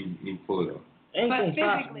 I'm pull it off. But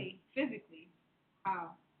physically,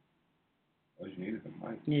 how? What you need is a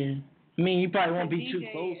mic. Yeah. I mean, you probably won't be too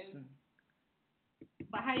close.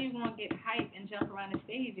 But how you gonna get hype and jump around the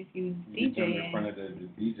stage if you DJ DJ in front of the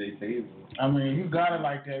DJ table? I mean, you got it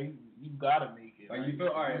like that. You gotta make it. Like you feel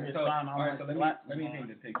all right. So let me paint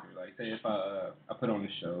the picture. Like say if I put on the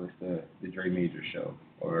show, it's the Dre Major show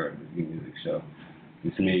or the music show.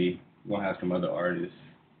 It's me. We're gonna have some other artists,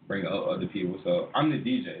 bring other people. So I'm the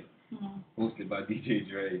DJ, hosted by DJ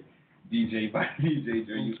Dre, DJ by DJ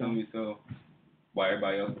Dre. You feel me? So while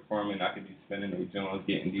everybody else performing, I could be spending their joints,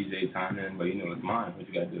 getting DJ time in, but it's mine. What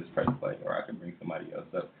you gotta do is press play, or I could bring somebody else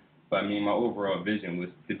up. But I mean, my overall vision was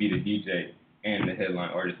to be the DJ and the headline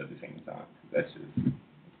artist at the same time. That's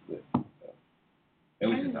good. So, it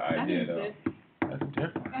was just the idea, though. That's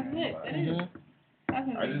different. That's it. That is.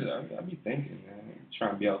 I be thinking, man,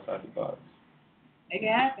 trying to be outside the box. Make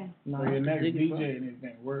it happen. So your next DJ and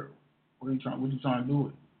everything, what are you trying to do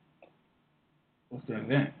with it? What's the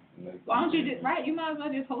event? Why don't you just you might as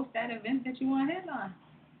well just host that event that you want to headline.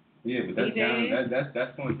 Yeah, but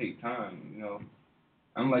that's gonna take time,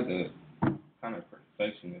 I'm like a kind of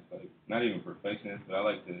perfectionist, like not even perfectionist, but I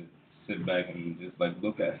like to sit back and just like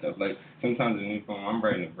look at stuff. Like sometimes when I'm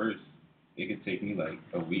writing a verse, it could take me like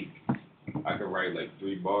a week. I could write like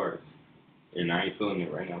 3 bars, and I ain't feeling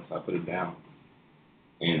it right now, so I put it down.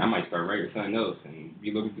 And I might start writing something else, and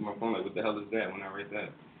be looking through my phone like, what the hell is that when I write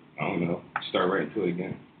that? I don't know. Start writing to it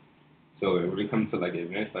again. So when it comes to like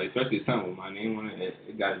events, like especially something with my name on it,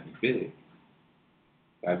 it gotta be big.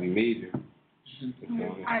 Gotta be major.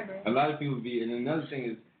 I agree. A lot of people and another thing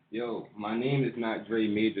is, my name is not Dre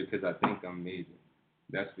Major because I think I'm major.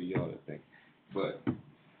 That's for y'all to think. But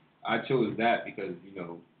I chose that because,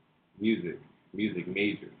 music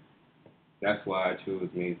major. That's why I chose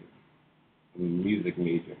major. Music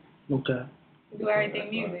major. Okay. Do everything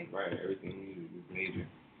music. Right, everything music is major.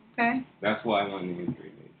 Okay. That's why I wanted to name Dre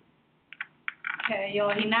Major. Okay, he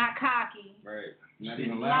not cocky. Right. Not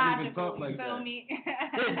even lying. Even talk like you feel that. me?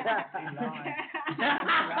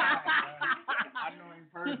 I know him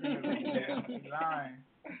personally. He's lying.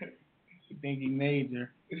 You think he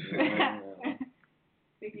major?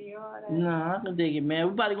 Nah, I can dig it, man.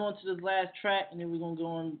 We're about to go into this last track, and then we're going to go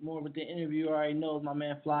on more with the interview. I already know it's my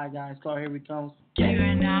man Fly Guy. It's called Here He Comes. You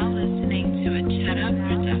are now listening to a Cheddar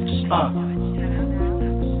production.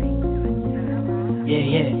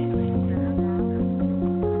 Yeah.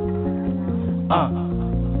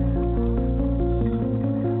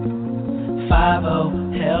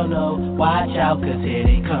 5-0, hell no, watch out, cause here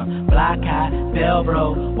they come. Block high, bell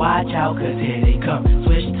bro, watch out, cause here they come.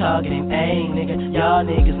 Switch target and aim, nigga, y'all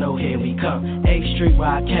niggas know here we come. 8th Street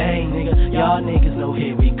where I came, nigga, y'all niggas know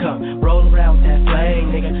here we come. Roll around with that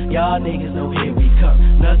flame, nigga, y'all niggas know here we come.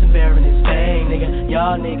 Nothing bearing is pain, nigga,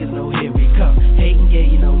 y'all niggas know here we come. Hating,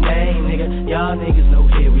 get you no name, nigga, y'all niggas know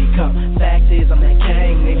here we come. Fact is, I'm that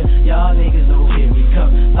king, nigga, y'all niggas know here we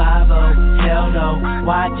come. 5-0, hell no,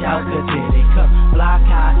 watch out, cause here they come. Block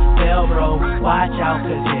high, bell bro, watch out,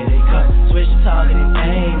 cause here they come. Switch the target and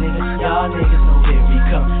aim, nigga, y'all niggas know here we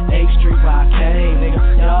come. 8th Street where I came, nigga,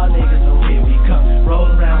 y'all niggas know here we come. Roll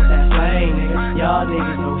around with that flame, nigga, y'all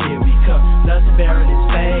niggas know here we come. Nothing bearing is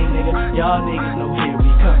fame, nigga, y'all niggas know here we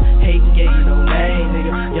come. Hating, gave you no name,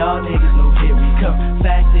 nigga, y'all niggas know here we come.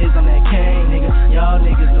 Fact is, I'm that king, nigga, y'all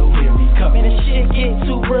niggas know here we come. Man, this shit get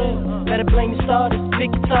too real, better blame the starters,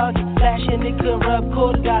 pick your target. Last year nigga couldn't rub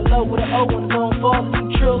quarter, got low with an O and zone fall. Some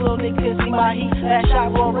trill little nigga couldn't see my heat. Last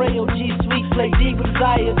shot on radio, G sweet, play deep with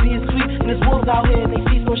desire, being sweet. And there's wolves out here and they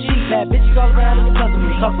see some sheep. Bad bitches all around and they puzzle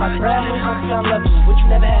me. Talk about the rap, I'm trying to love you, what you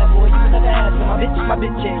never had, boy, you will never have. My bitch is my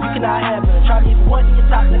bitch, yeah, you cannot have her. Try to even one in your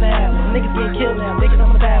top, never have one. Niggas getting killed now, niggas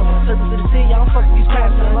I'm a bad one. Surface to the sea, I don't fuck with these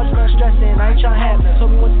crabs, man. Lunch man stressing, I ain't trying to have none. Told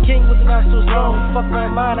me once the king was around, so it's wrong. Fuck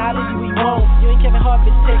around mine, I'll leave you where you won't. You ain't Kevin Hart,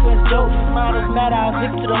 bitch, take away the joke. Mine doesn't matter, I'll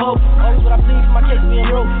zip to the hope. Always what I plead for my case being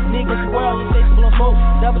broke. Niggas the world, you say full of smoke.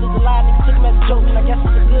 Devil is a lie, niggas took him as a joke. And I guess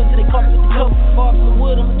it's a good till they caught me with the coke. Far from the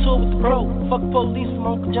wood, I'm a tour with the pro. Fuck police, I'm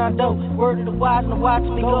Uncle John Doe. Word of the wise and the wise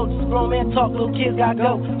to me go. This grown man talk, little kids gotta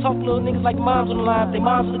go. Talk to little niggas like moms on the line. If they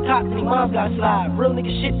moms are the cops, then they moms gotta slide. Real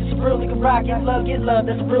nigga shit, this a real nigga ride. Get love,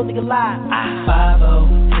 that's a real nigga lie.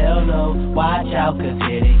 5-0, hell no, watch out, cause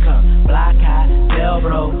here they come. Block high, bell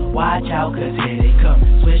bro, watch out, cause here they come.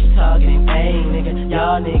 Switch target and aim, nigga,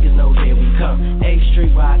 y'all niggas know here we come. 8th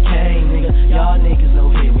Street where I came, nigga, y'all niggas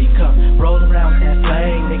know here we come. Roll around with that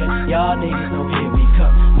flame, nigga, y'all niggas know here we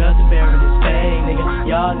come. Nothing bearing this pain, nigga,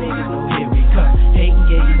 y'all niggas know here we come. Hating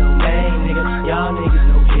gave you no name, nigga, y'all niggas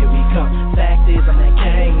know here we come. Fact is I'm that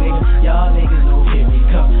king, nigga, y'all niggas know here we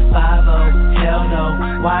come. 5-0, hell no,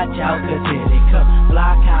 watch out, cause here they come.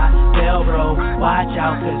 Block high, bell bro, watch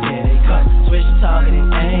out, cause here they come. Switch target and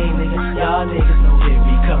aim, nigga, y'all niggas know here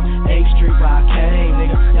we come. 8th Street where I came,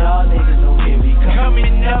 nigga, y'all niggas know here we come.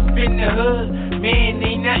 Coming up in the hood, man,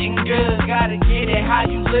 ain't nothing good. Gotta get it how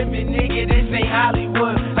you living, nigga, this ain't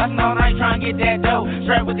Hollywood. That's all night trying to get that dough.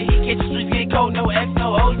 Straight with the heat, catch the streets get cold. No X,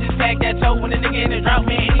 no O's, just pack that toe. When a nigga in the drought,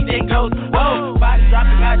 man, anything goes. Whoa, body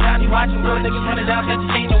dropping, got Johnny watching. Little niggas running down, set the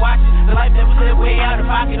chain and watch it. The life that was lived way out of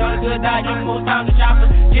pocket. All the good die young, most time to chopper.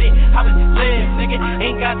 Get it, how we live, nigga.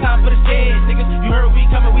 Ain't got time for the scared, niggas. You heard we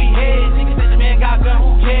coming, we head. Niggas said the man got gun,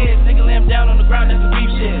 who cares? Nigga lay him down on the ground, that's some beef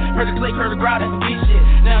shit. Heard the click, heard the growl, that's some beef shit.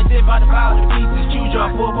 Now I did by the file of the pieces. Choose your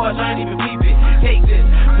 4 bars, I ain't even peep it. Take this,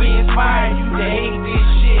 we inspire you to hate this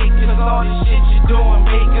shit. Cause all the shit you doing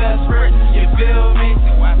make us hurt. You feel me?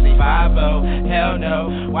 So I say 5-0, hell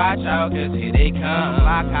no. Watch out, cause here they come.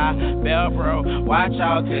 Lock high, bell bro. Watch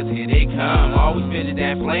out, cause here they come. Always visit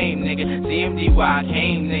that flame, nigga. CMD where I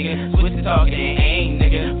came, nigga. Switch the talk and aim,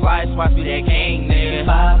 nigga. Fly spots through that cane, nigga.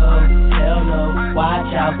 5-0, hell no.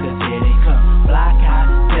 Watch out, cause here they come. Block high,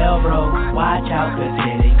 bell bro. Watch out, cause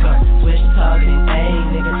here they come. Switch the target and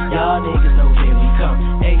aim, nigga. Y'all niggas know here we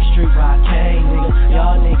come. 8th Street where I came, nigga.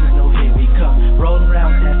 Y'all niggas know here we come. Roll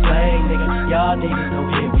around with that flame, nigga. Y'all niggas know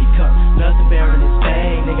here we come. Nothing bearing this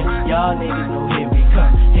pain, nigga. Y'all niggas know here we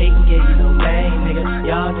come. Hating gave you no name, nigga.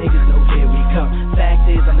 Y'all niggas know here we come. Fact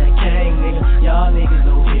is I'm that king, nigga. Y'all niggas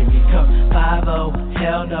know here we come. 5-0,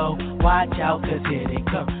 hell no. Watch out, cause here they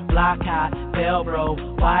come. Block high, bell bro.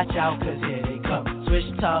 Watch out, cause here they come. Switch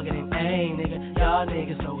target and aim, nigga. Y'all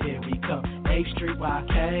niggas know here we come. 8th Street where I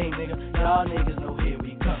came, nigga. Y'all niggas know here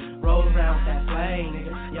we come. Roll around with that flame,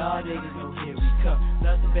 nigga. Y'all niggas know here we come.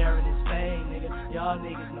 Nothing bearing this pain, nigga. Y'all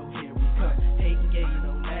niggas know here we come. Hating gave you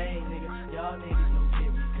no name, nigga. Y'all niggas know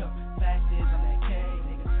here we come. Fact is I'm that king,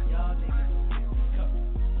 nigga. Y'all niggas know here we come.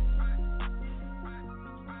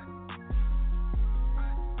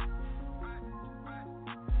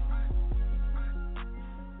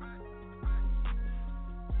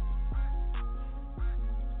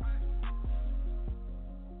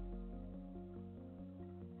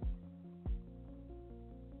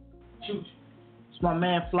 Shoot. It's my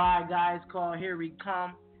man Fly Guys called Here We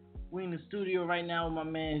Come. We in the studio right now with my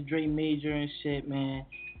man Dre Major and shit, man.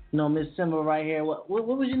 You know, Miss Simba right here. What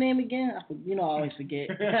was your name again? I always forget.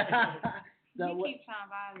 You keep trying to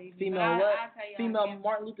violate me. Female what? Female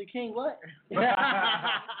Martin Luther King what? I don't have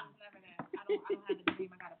the dream.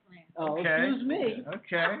 I got a plan. Oh, excuse me.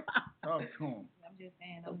 Okay. Oh, cool. I'm just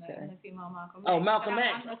saying. I'm the female Malcolm X. Oh, Malcolm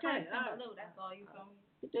X. Okay. That's all you feel me?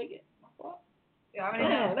 You dig it? You already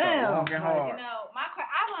know. Damn. Walking hard. You know, I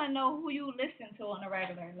want to know who you listen to on the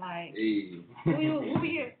regular. Like, Hey. who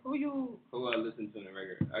Who I listen to in the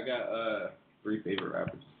regular? I got 3 favorite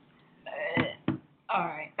rappers. All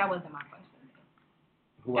right, that wasn't my question.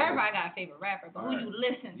 Everybody got a favorite rapper, but who you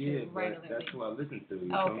listen to regularly? That's who I listen to.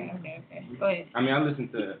 Okay. Go ahead. I mean, I listen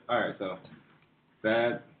to. All right, so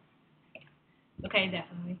Bad. Okay,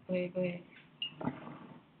 definitely. Go ahead.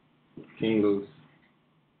 King Loose.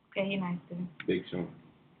 Okay, he nice too. Big Sean.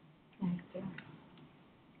 Nice too.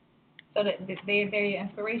 So they're your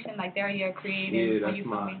inspiration, like they're your creative.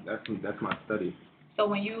 Yeah, that's my study. So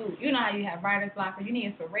when you know how you have writer's block, or you need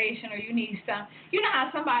inspiration, or you need some, you know how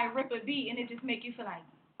somebody rip a beat and it just make you feel like,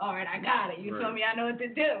 all right, I got it. You feel me? I know what to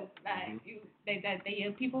do. Like they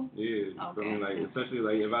your people. Yeah, you okay. feel me? Like especially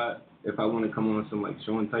like if I want to come on some like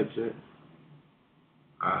Sean type shit.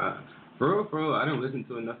 For real, I don't listen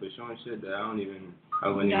to enough of Sean shit that I wouldn't even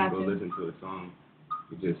go listen to a song.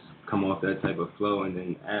 You just come off that type of flow and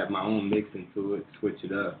then add my own mix into it, switch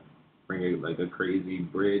it up, bring it like a crazy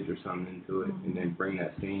bridge or something into it, and then bring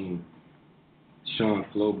that same Sean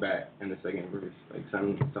flow back in the second verse, like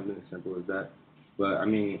something as simple as that. But I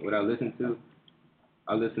mean, what I listen to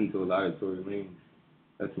a lot of Tory Lanez.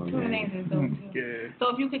 That's my Tory man. Lanez is dope too. Yeah. So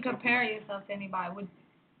if you could compare yourself to anybody,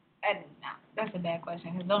 that's a bad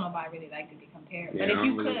question because don't nobody really like to be compared. Yeah, but if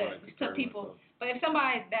you really could, to But if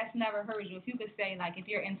somebody that's never heard you, if you could say, like, if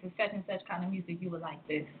you're into such and such kind of music, you would like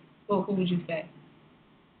this, well, who would you say?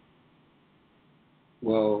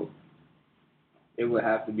 Well, it would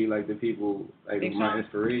have to be like the people, like Big my Sean?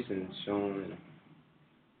 inspiration showing.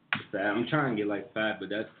 I'm trying to get like Fab, but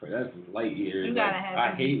that's light years. You gotta like, have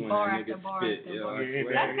I hate when bar that after nigga bar spit. after Yo, bar. I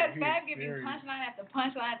swear. That's because Fab give you punchline after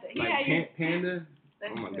punchline after. Like Panda.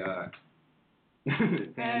 Oh my God.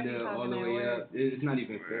 Panda all the way up. It's not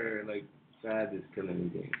even fair. Like Fab is killing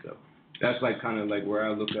the game. So that's like kind of like where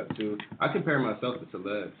I look up to. I compare myself to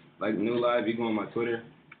celebs. Like New Live, you go on my Twitter,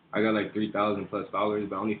 I got like 3,000 plus followers,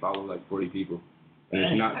 but I only follow like 40 people. And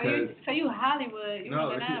it's not because. So you Hollywood. You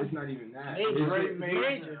No, it's not even that. Dre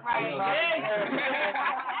Major. Right. He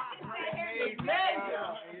tried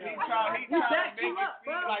to make it seem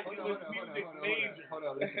like it was music major. Hold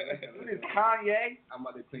on, listen. What is Kanye? I'm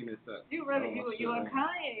about to clean this up. You really, you a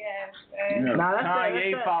Kanye ass. No, Nah, that's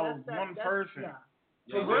Kanye that, follows that's one that, person. Nah.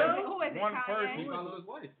 Yeah, Who is it, One Kanye? person. He follows his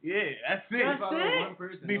wife. Yeah, that's it. He follows one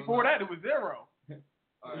person. Before that, it was zero.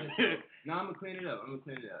 All right. Now I'm gonna clean it up.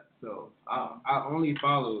 So I only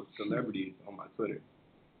follow celebrities on my Twitter.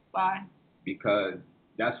 Why? Because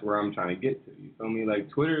that's where I'm trying to get to. You feel me? Like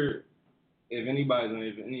Twitter. If any of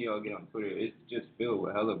y'all get on Twitter, it's just filled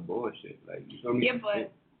with hella bullshit. Like you feel me? Yeah,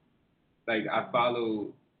 but like I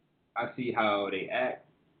see how they act.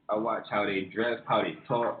 I watch how they dress, how they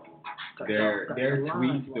talk, their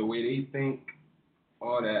tweets, the way they think,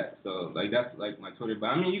 all that. So like that's like my Twitter. But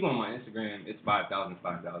I mean, you go on my Instagram, it's 5,000.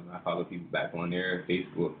 I follow people back on there,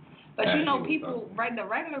 Facebook. But you know, people, right? The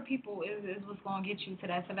regular people is what's gonna get you to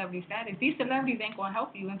that celebrity status. These celebrities ain't gonna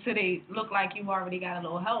help you until they look like you already got a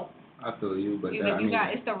little help. I feel you, but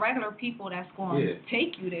it's the regular people that's going to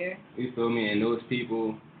take you there. You feel me? And those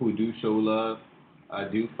people who do show love, I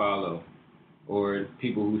do follow. Or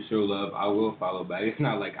people who show love, I will follow back. It's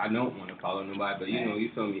not like I don't want to follow nobody, but you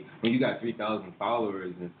feel me? When you got 3,000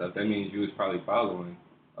 followers and stuff, that means you was probably following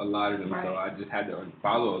a lot of them. Right. So I just had to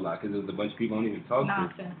unfollow a lot because there was a bunch of people I don't even talk to.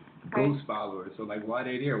 Ghost followers. So like, why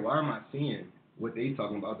they there? Why am I seeing what they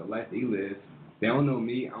talking about, the life they live? They don't know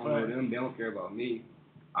me. I don't know them. They don't care about me.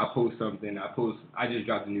 I post something. I just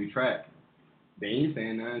dropped a new track. They ain't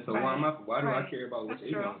saying nothing. So why do I care about what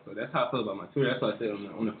they doing? So that's how I feel about my Twitter. That's what I said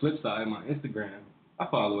on the flip side, my Instagram, I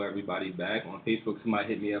follow everybody back. On Facebook, somebody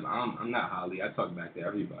hit me up. I'm not Holly. I talk back to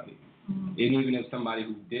everybody. Mm-hmm. And even if somebody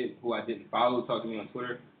who I didn't follow talk to me on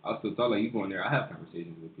Twitter, I'll still talk like you go in there. I have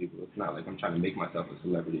conversations with people. It's not like I'm trying to make myself a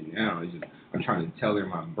celebrity now. It's just I'm trying to tell her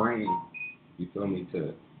my brain. You feel me?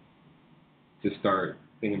 To start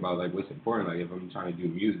thinking about like what's important. Like if I'm trying to do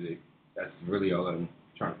music, that's really all I'm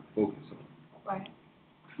trying to focus on. Right.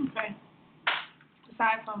 Okay.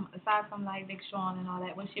 Aside from like Big Sean and all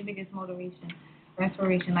that, what's your biggest motivation or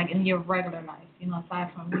inspiration, like in your regular life?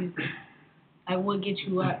 Aside from music, like what gets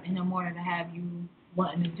you up in the morning to have you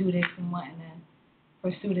wanting to do this and wanting to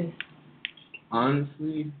pursue this?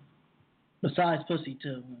 Honestly, besides pussy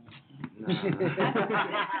too. Nah.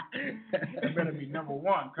 That better be number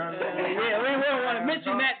one, cuz. Yeah, we don't want to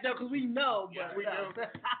mention that though, cause we know. But we know.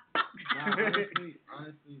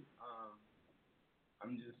 Honestly,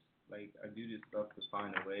 I'm just like I do this stuff to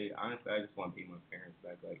find a way. Honestly, I just want to pay my parents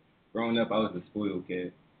back. Like growing up, I was a spoiled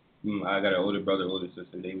kid. I got an older brother, older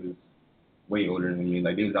sister. They was way older than me.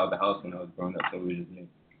 Like they was out the house when I was growing up, so it was just me.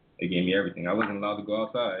 They gave me everything. I wasn't allowed to go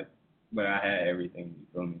outside, but I had everything. You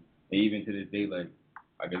feel me? And even to this day, like.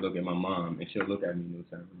 I could look at my mom and she'll look at me no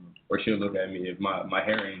time. Or she'll look at me if my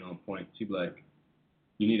hair ain't on point. She'll be like,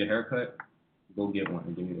 you need a haircut? Go get one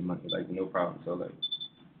and give me the money. Like, no problem. So, like,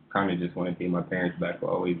 kind of just want to pay my parents back for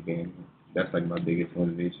always being. That's, like, my biggest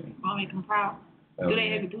motivation. I'll make them proud. Do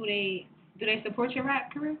they support your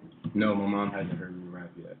rap career? No, my mom hasn't heard me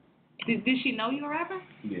rap yet. Did she know you a rapper?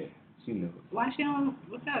 Yeah, she knows. Why she don't?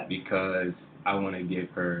 What's up? Because I want to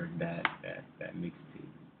give her that mixtape.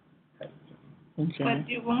 Okay. But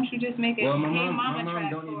won't you just make it? Well, my mama mom track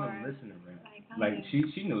don't for even listen to rap. Like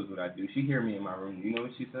she knows what I do. She hear me in my room. You know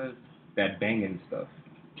what she says? That banging stuff.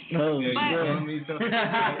 Oh, yeah, but, you know what I mean? So,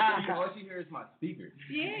 all she hears is my speakers.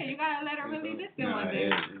 Yeah, you gotta let her really listen one day.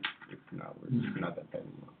 It's not that type of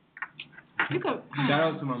mom. You could, shout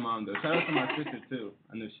out to my mom though. Shout out to my sister too.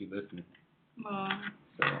 I know she listening. So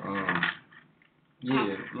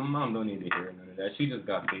yeah, my mom don't need to hear none of that. She just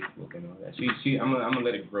got Facebook and all that. I'm gonna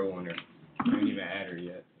let it grow on her. I didn't even add her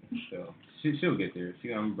yet. So she'll get there. I'm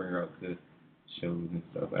gonna bring her out to shows and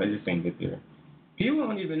stuff. I just ain't get there. People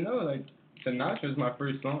don't even know, like, Sinatra's my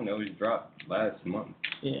first song that was dropped last month.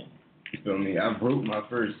 Yeah. You feel me? I wrote my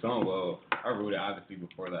first song. Well, I wrote it obviously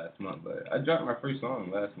before last month, but I dropped my first song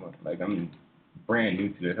last month. Like, I'm brand new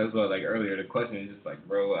to this. That's why, like, earlier, the question is just like,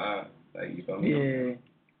 bro, Like, you feel me? Yeah.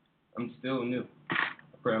 I'm still new.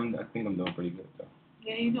 I think I'm doing pretty good though.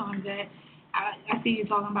 Yeah, you're doing good. I see you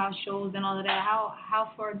talking about shows and all of that.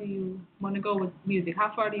 How far do you want to go with music?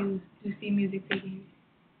 How far do you see music taking you?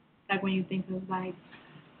 Like when you think of like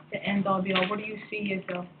the end all be all, where do you see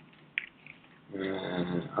yourself?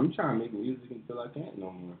 I'm trying to make music until I can't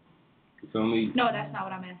no more. You feel me? No, that's not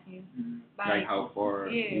what I'm asking you. Like how far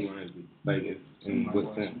you want to, like in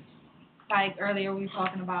what sense? Like earlier we were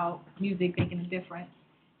talking about music making a difference,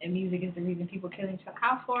 and music is the reason people kill each other.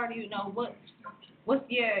 How far do you know what's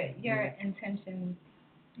your intention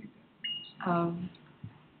of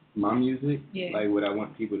my music? Yeah. Like what I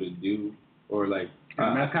want people to do, or like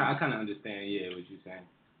I kind of understand. Yeah, what you're saying.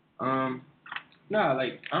 Nah,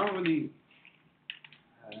 like I don't really.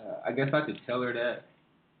 I guess I could tell her that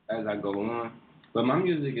as I go on, but my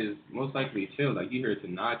music is most likely chill. Like you hear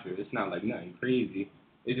Sinatra, it's not like nothing crazy.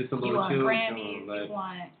 It's just a little chill. You want Grammys, like, you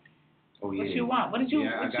want. Oh yeah. What you want? What did you?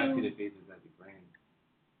 Yeah, I got to the faces at the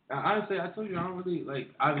Grammys. Honestly, I told you I don't really like.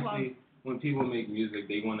 Obviously, when people make music,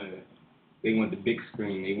 they want the big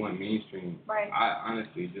screen. They want mainstream. Right. I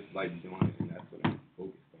honestly just like doing it, and that's what I'm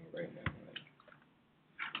focused on right now.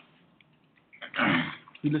 Like,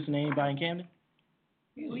 You listen to anybody in Camden?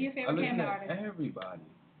 Who your favorite Camden artist? Everybody.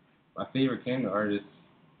 My favorite Camden artist,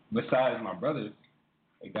 besides my brothers,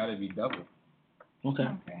 it gotta be Double. Okay.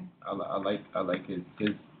 I like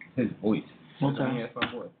his voice. Okay. That's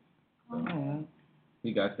my voice. So,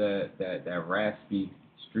 he got that raspy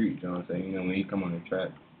street, you know what I'm saying? You know, when he come on the track,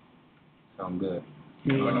 sound good.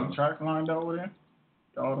 You got no tracks lined up with him?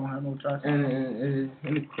 Y'all don't have no tracks lined up?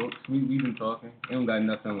 And the crooks, we've been talking. We don't got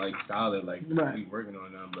nothing like solid, like we working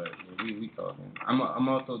on them, but we talking. I'm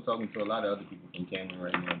also talking to a lot of other people from Camden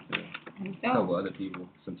right now too. A couple other people,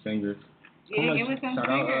 some singers. Yeah, give us some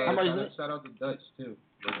singers. Shout out to Dutch too.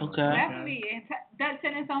 Okay. Definitely. And Dutch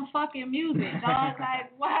sending some fucking music, dog.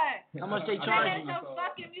 Like what? How much they charge you? Send some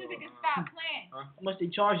fucking music and stop playing. How much they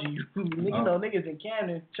charge you? You know, niggas in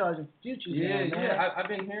Camden charging futures. Yeah, now, man. yeah. I've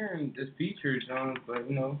been hearing this feature, John, but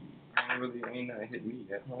you know, ain't nothing hit me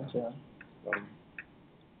yet. Okay.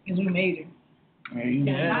 Cause we major.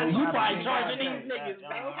 Yeah, you probably charging these niggas,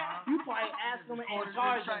 man. You probably ask them and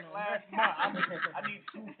charge them. Last month, I need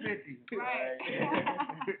 $250.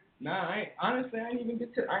 Right. Nah, honestly, I didn't even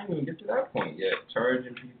get to that point yet.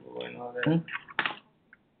 Charging people and all that.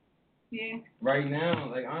 Yeah. Right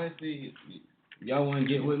now, like honestly, y'all want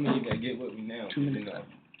to get with me, you gotta get with me now. You know,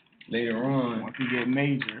 later on, once you get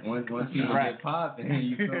major, once you get popping,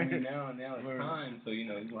 you feel me? Now it's time. So you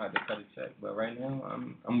know, you gonna have to cut a check. But right now,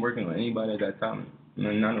 I'm working on anybody that got talent.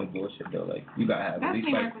 Not no bullshit though. Like you gotta have at least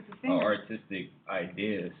like an artistic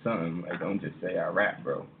idea, something. Like don't just say I rap,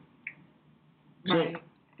 bro. Right.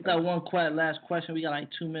 We got one last question. We got like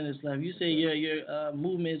 2 minutes left. You say your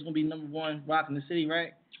movement is gonna be #1 rocking the city,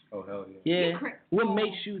 right? Oh hell yeah. Yeah. What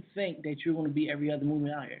makes you think that you're gonna be every other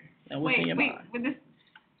movement out here? And what's in your mind? With this.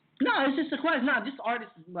 No, it's just a question. No, just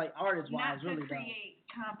artists wise, really. Not to create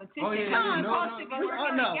competition. Oh yeah,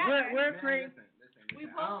 no. We're creating. We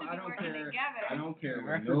supposed to be working together. I don't care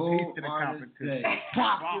what no artist say.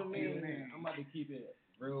 Fuck you, man. I'm about to keep it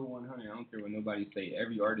real 100. I don't care what nobody say.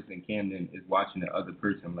 Every artist in Camden is watching the other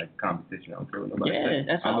person like competition. I don't care what nobody say. Yeah,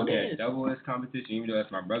 that's all it is. I look at Double as competition, even though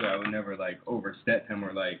that's my brother. I would never like overstep him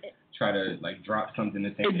or like try to like drop something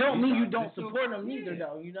to say. It don't mean you don't support him either,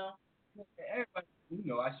 though. You know. Everybody, you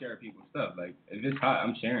know, I share people's stuff. Like if it's hot,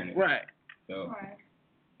 I'm sharing it. Right. So.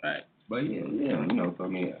 Right. But yeah, you know, for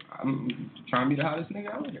me, I'm trying to be the hottest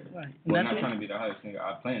nigga out here. Right. Well, not trying to be the hottest nigga.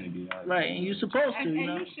 I plan to be the hottest. Right, and you're supposed to, you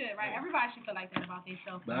know. And you should, right? Everybody should feel like that about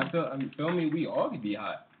themselves. But I feel me, we all could be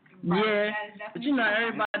hot. Right. Yeah, but you know,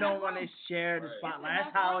 everybody don't want to share the spotlight.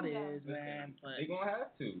 That's how it is, man. But they gonna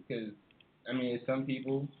have to, cause I mean, some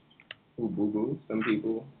people who boo-boo, some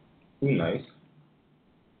people who nice,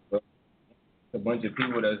 but a bunch of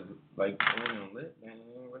people that's like going and lit, man.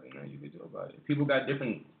 Really nothing you can do about it. People got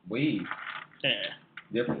different waves,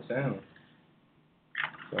 different sounds.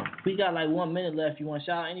 So we got like 1 minute left. You want to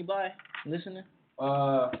shout out anybody listening?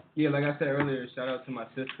 Yeah, like I said earlier, shout out to my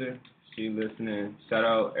sister. She listening. Shout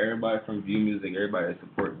out everybody from View Music, everybody that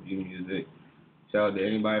supports View Music. Shout out to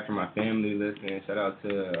anybody from my family listening. Shout out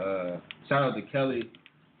to Kelly.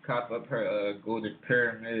 Cop up her golden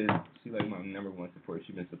pair. She like my #1 support.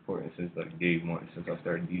 She been supporting since like day one, since I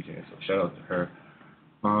started DJing. So shout out to her.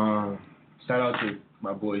 Shout out to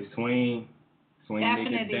my boy Swain. Swain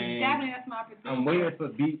make it bang. Definitely, that's my producer. I'm waiting for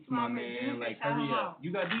beats, my man. Like hurry up.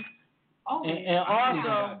 You got beats? Oh, and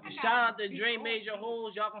also, shout out to Dre Major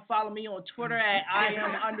Holes. Y'all can follow me on Twitter at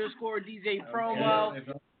 @IM_DJ Promo.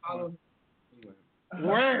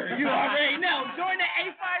 Word, you already know. Join the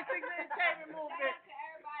 856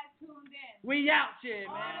 We out here,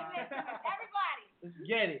 All man. the listeners, everybody. Let's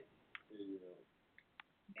get it.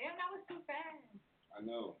 Damn, that was too fast. I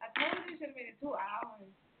know. I told you you should have made it 2 hours.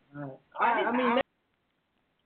 I mean,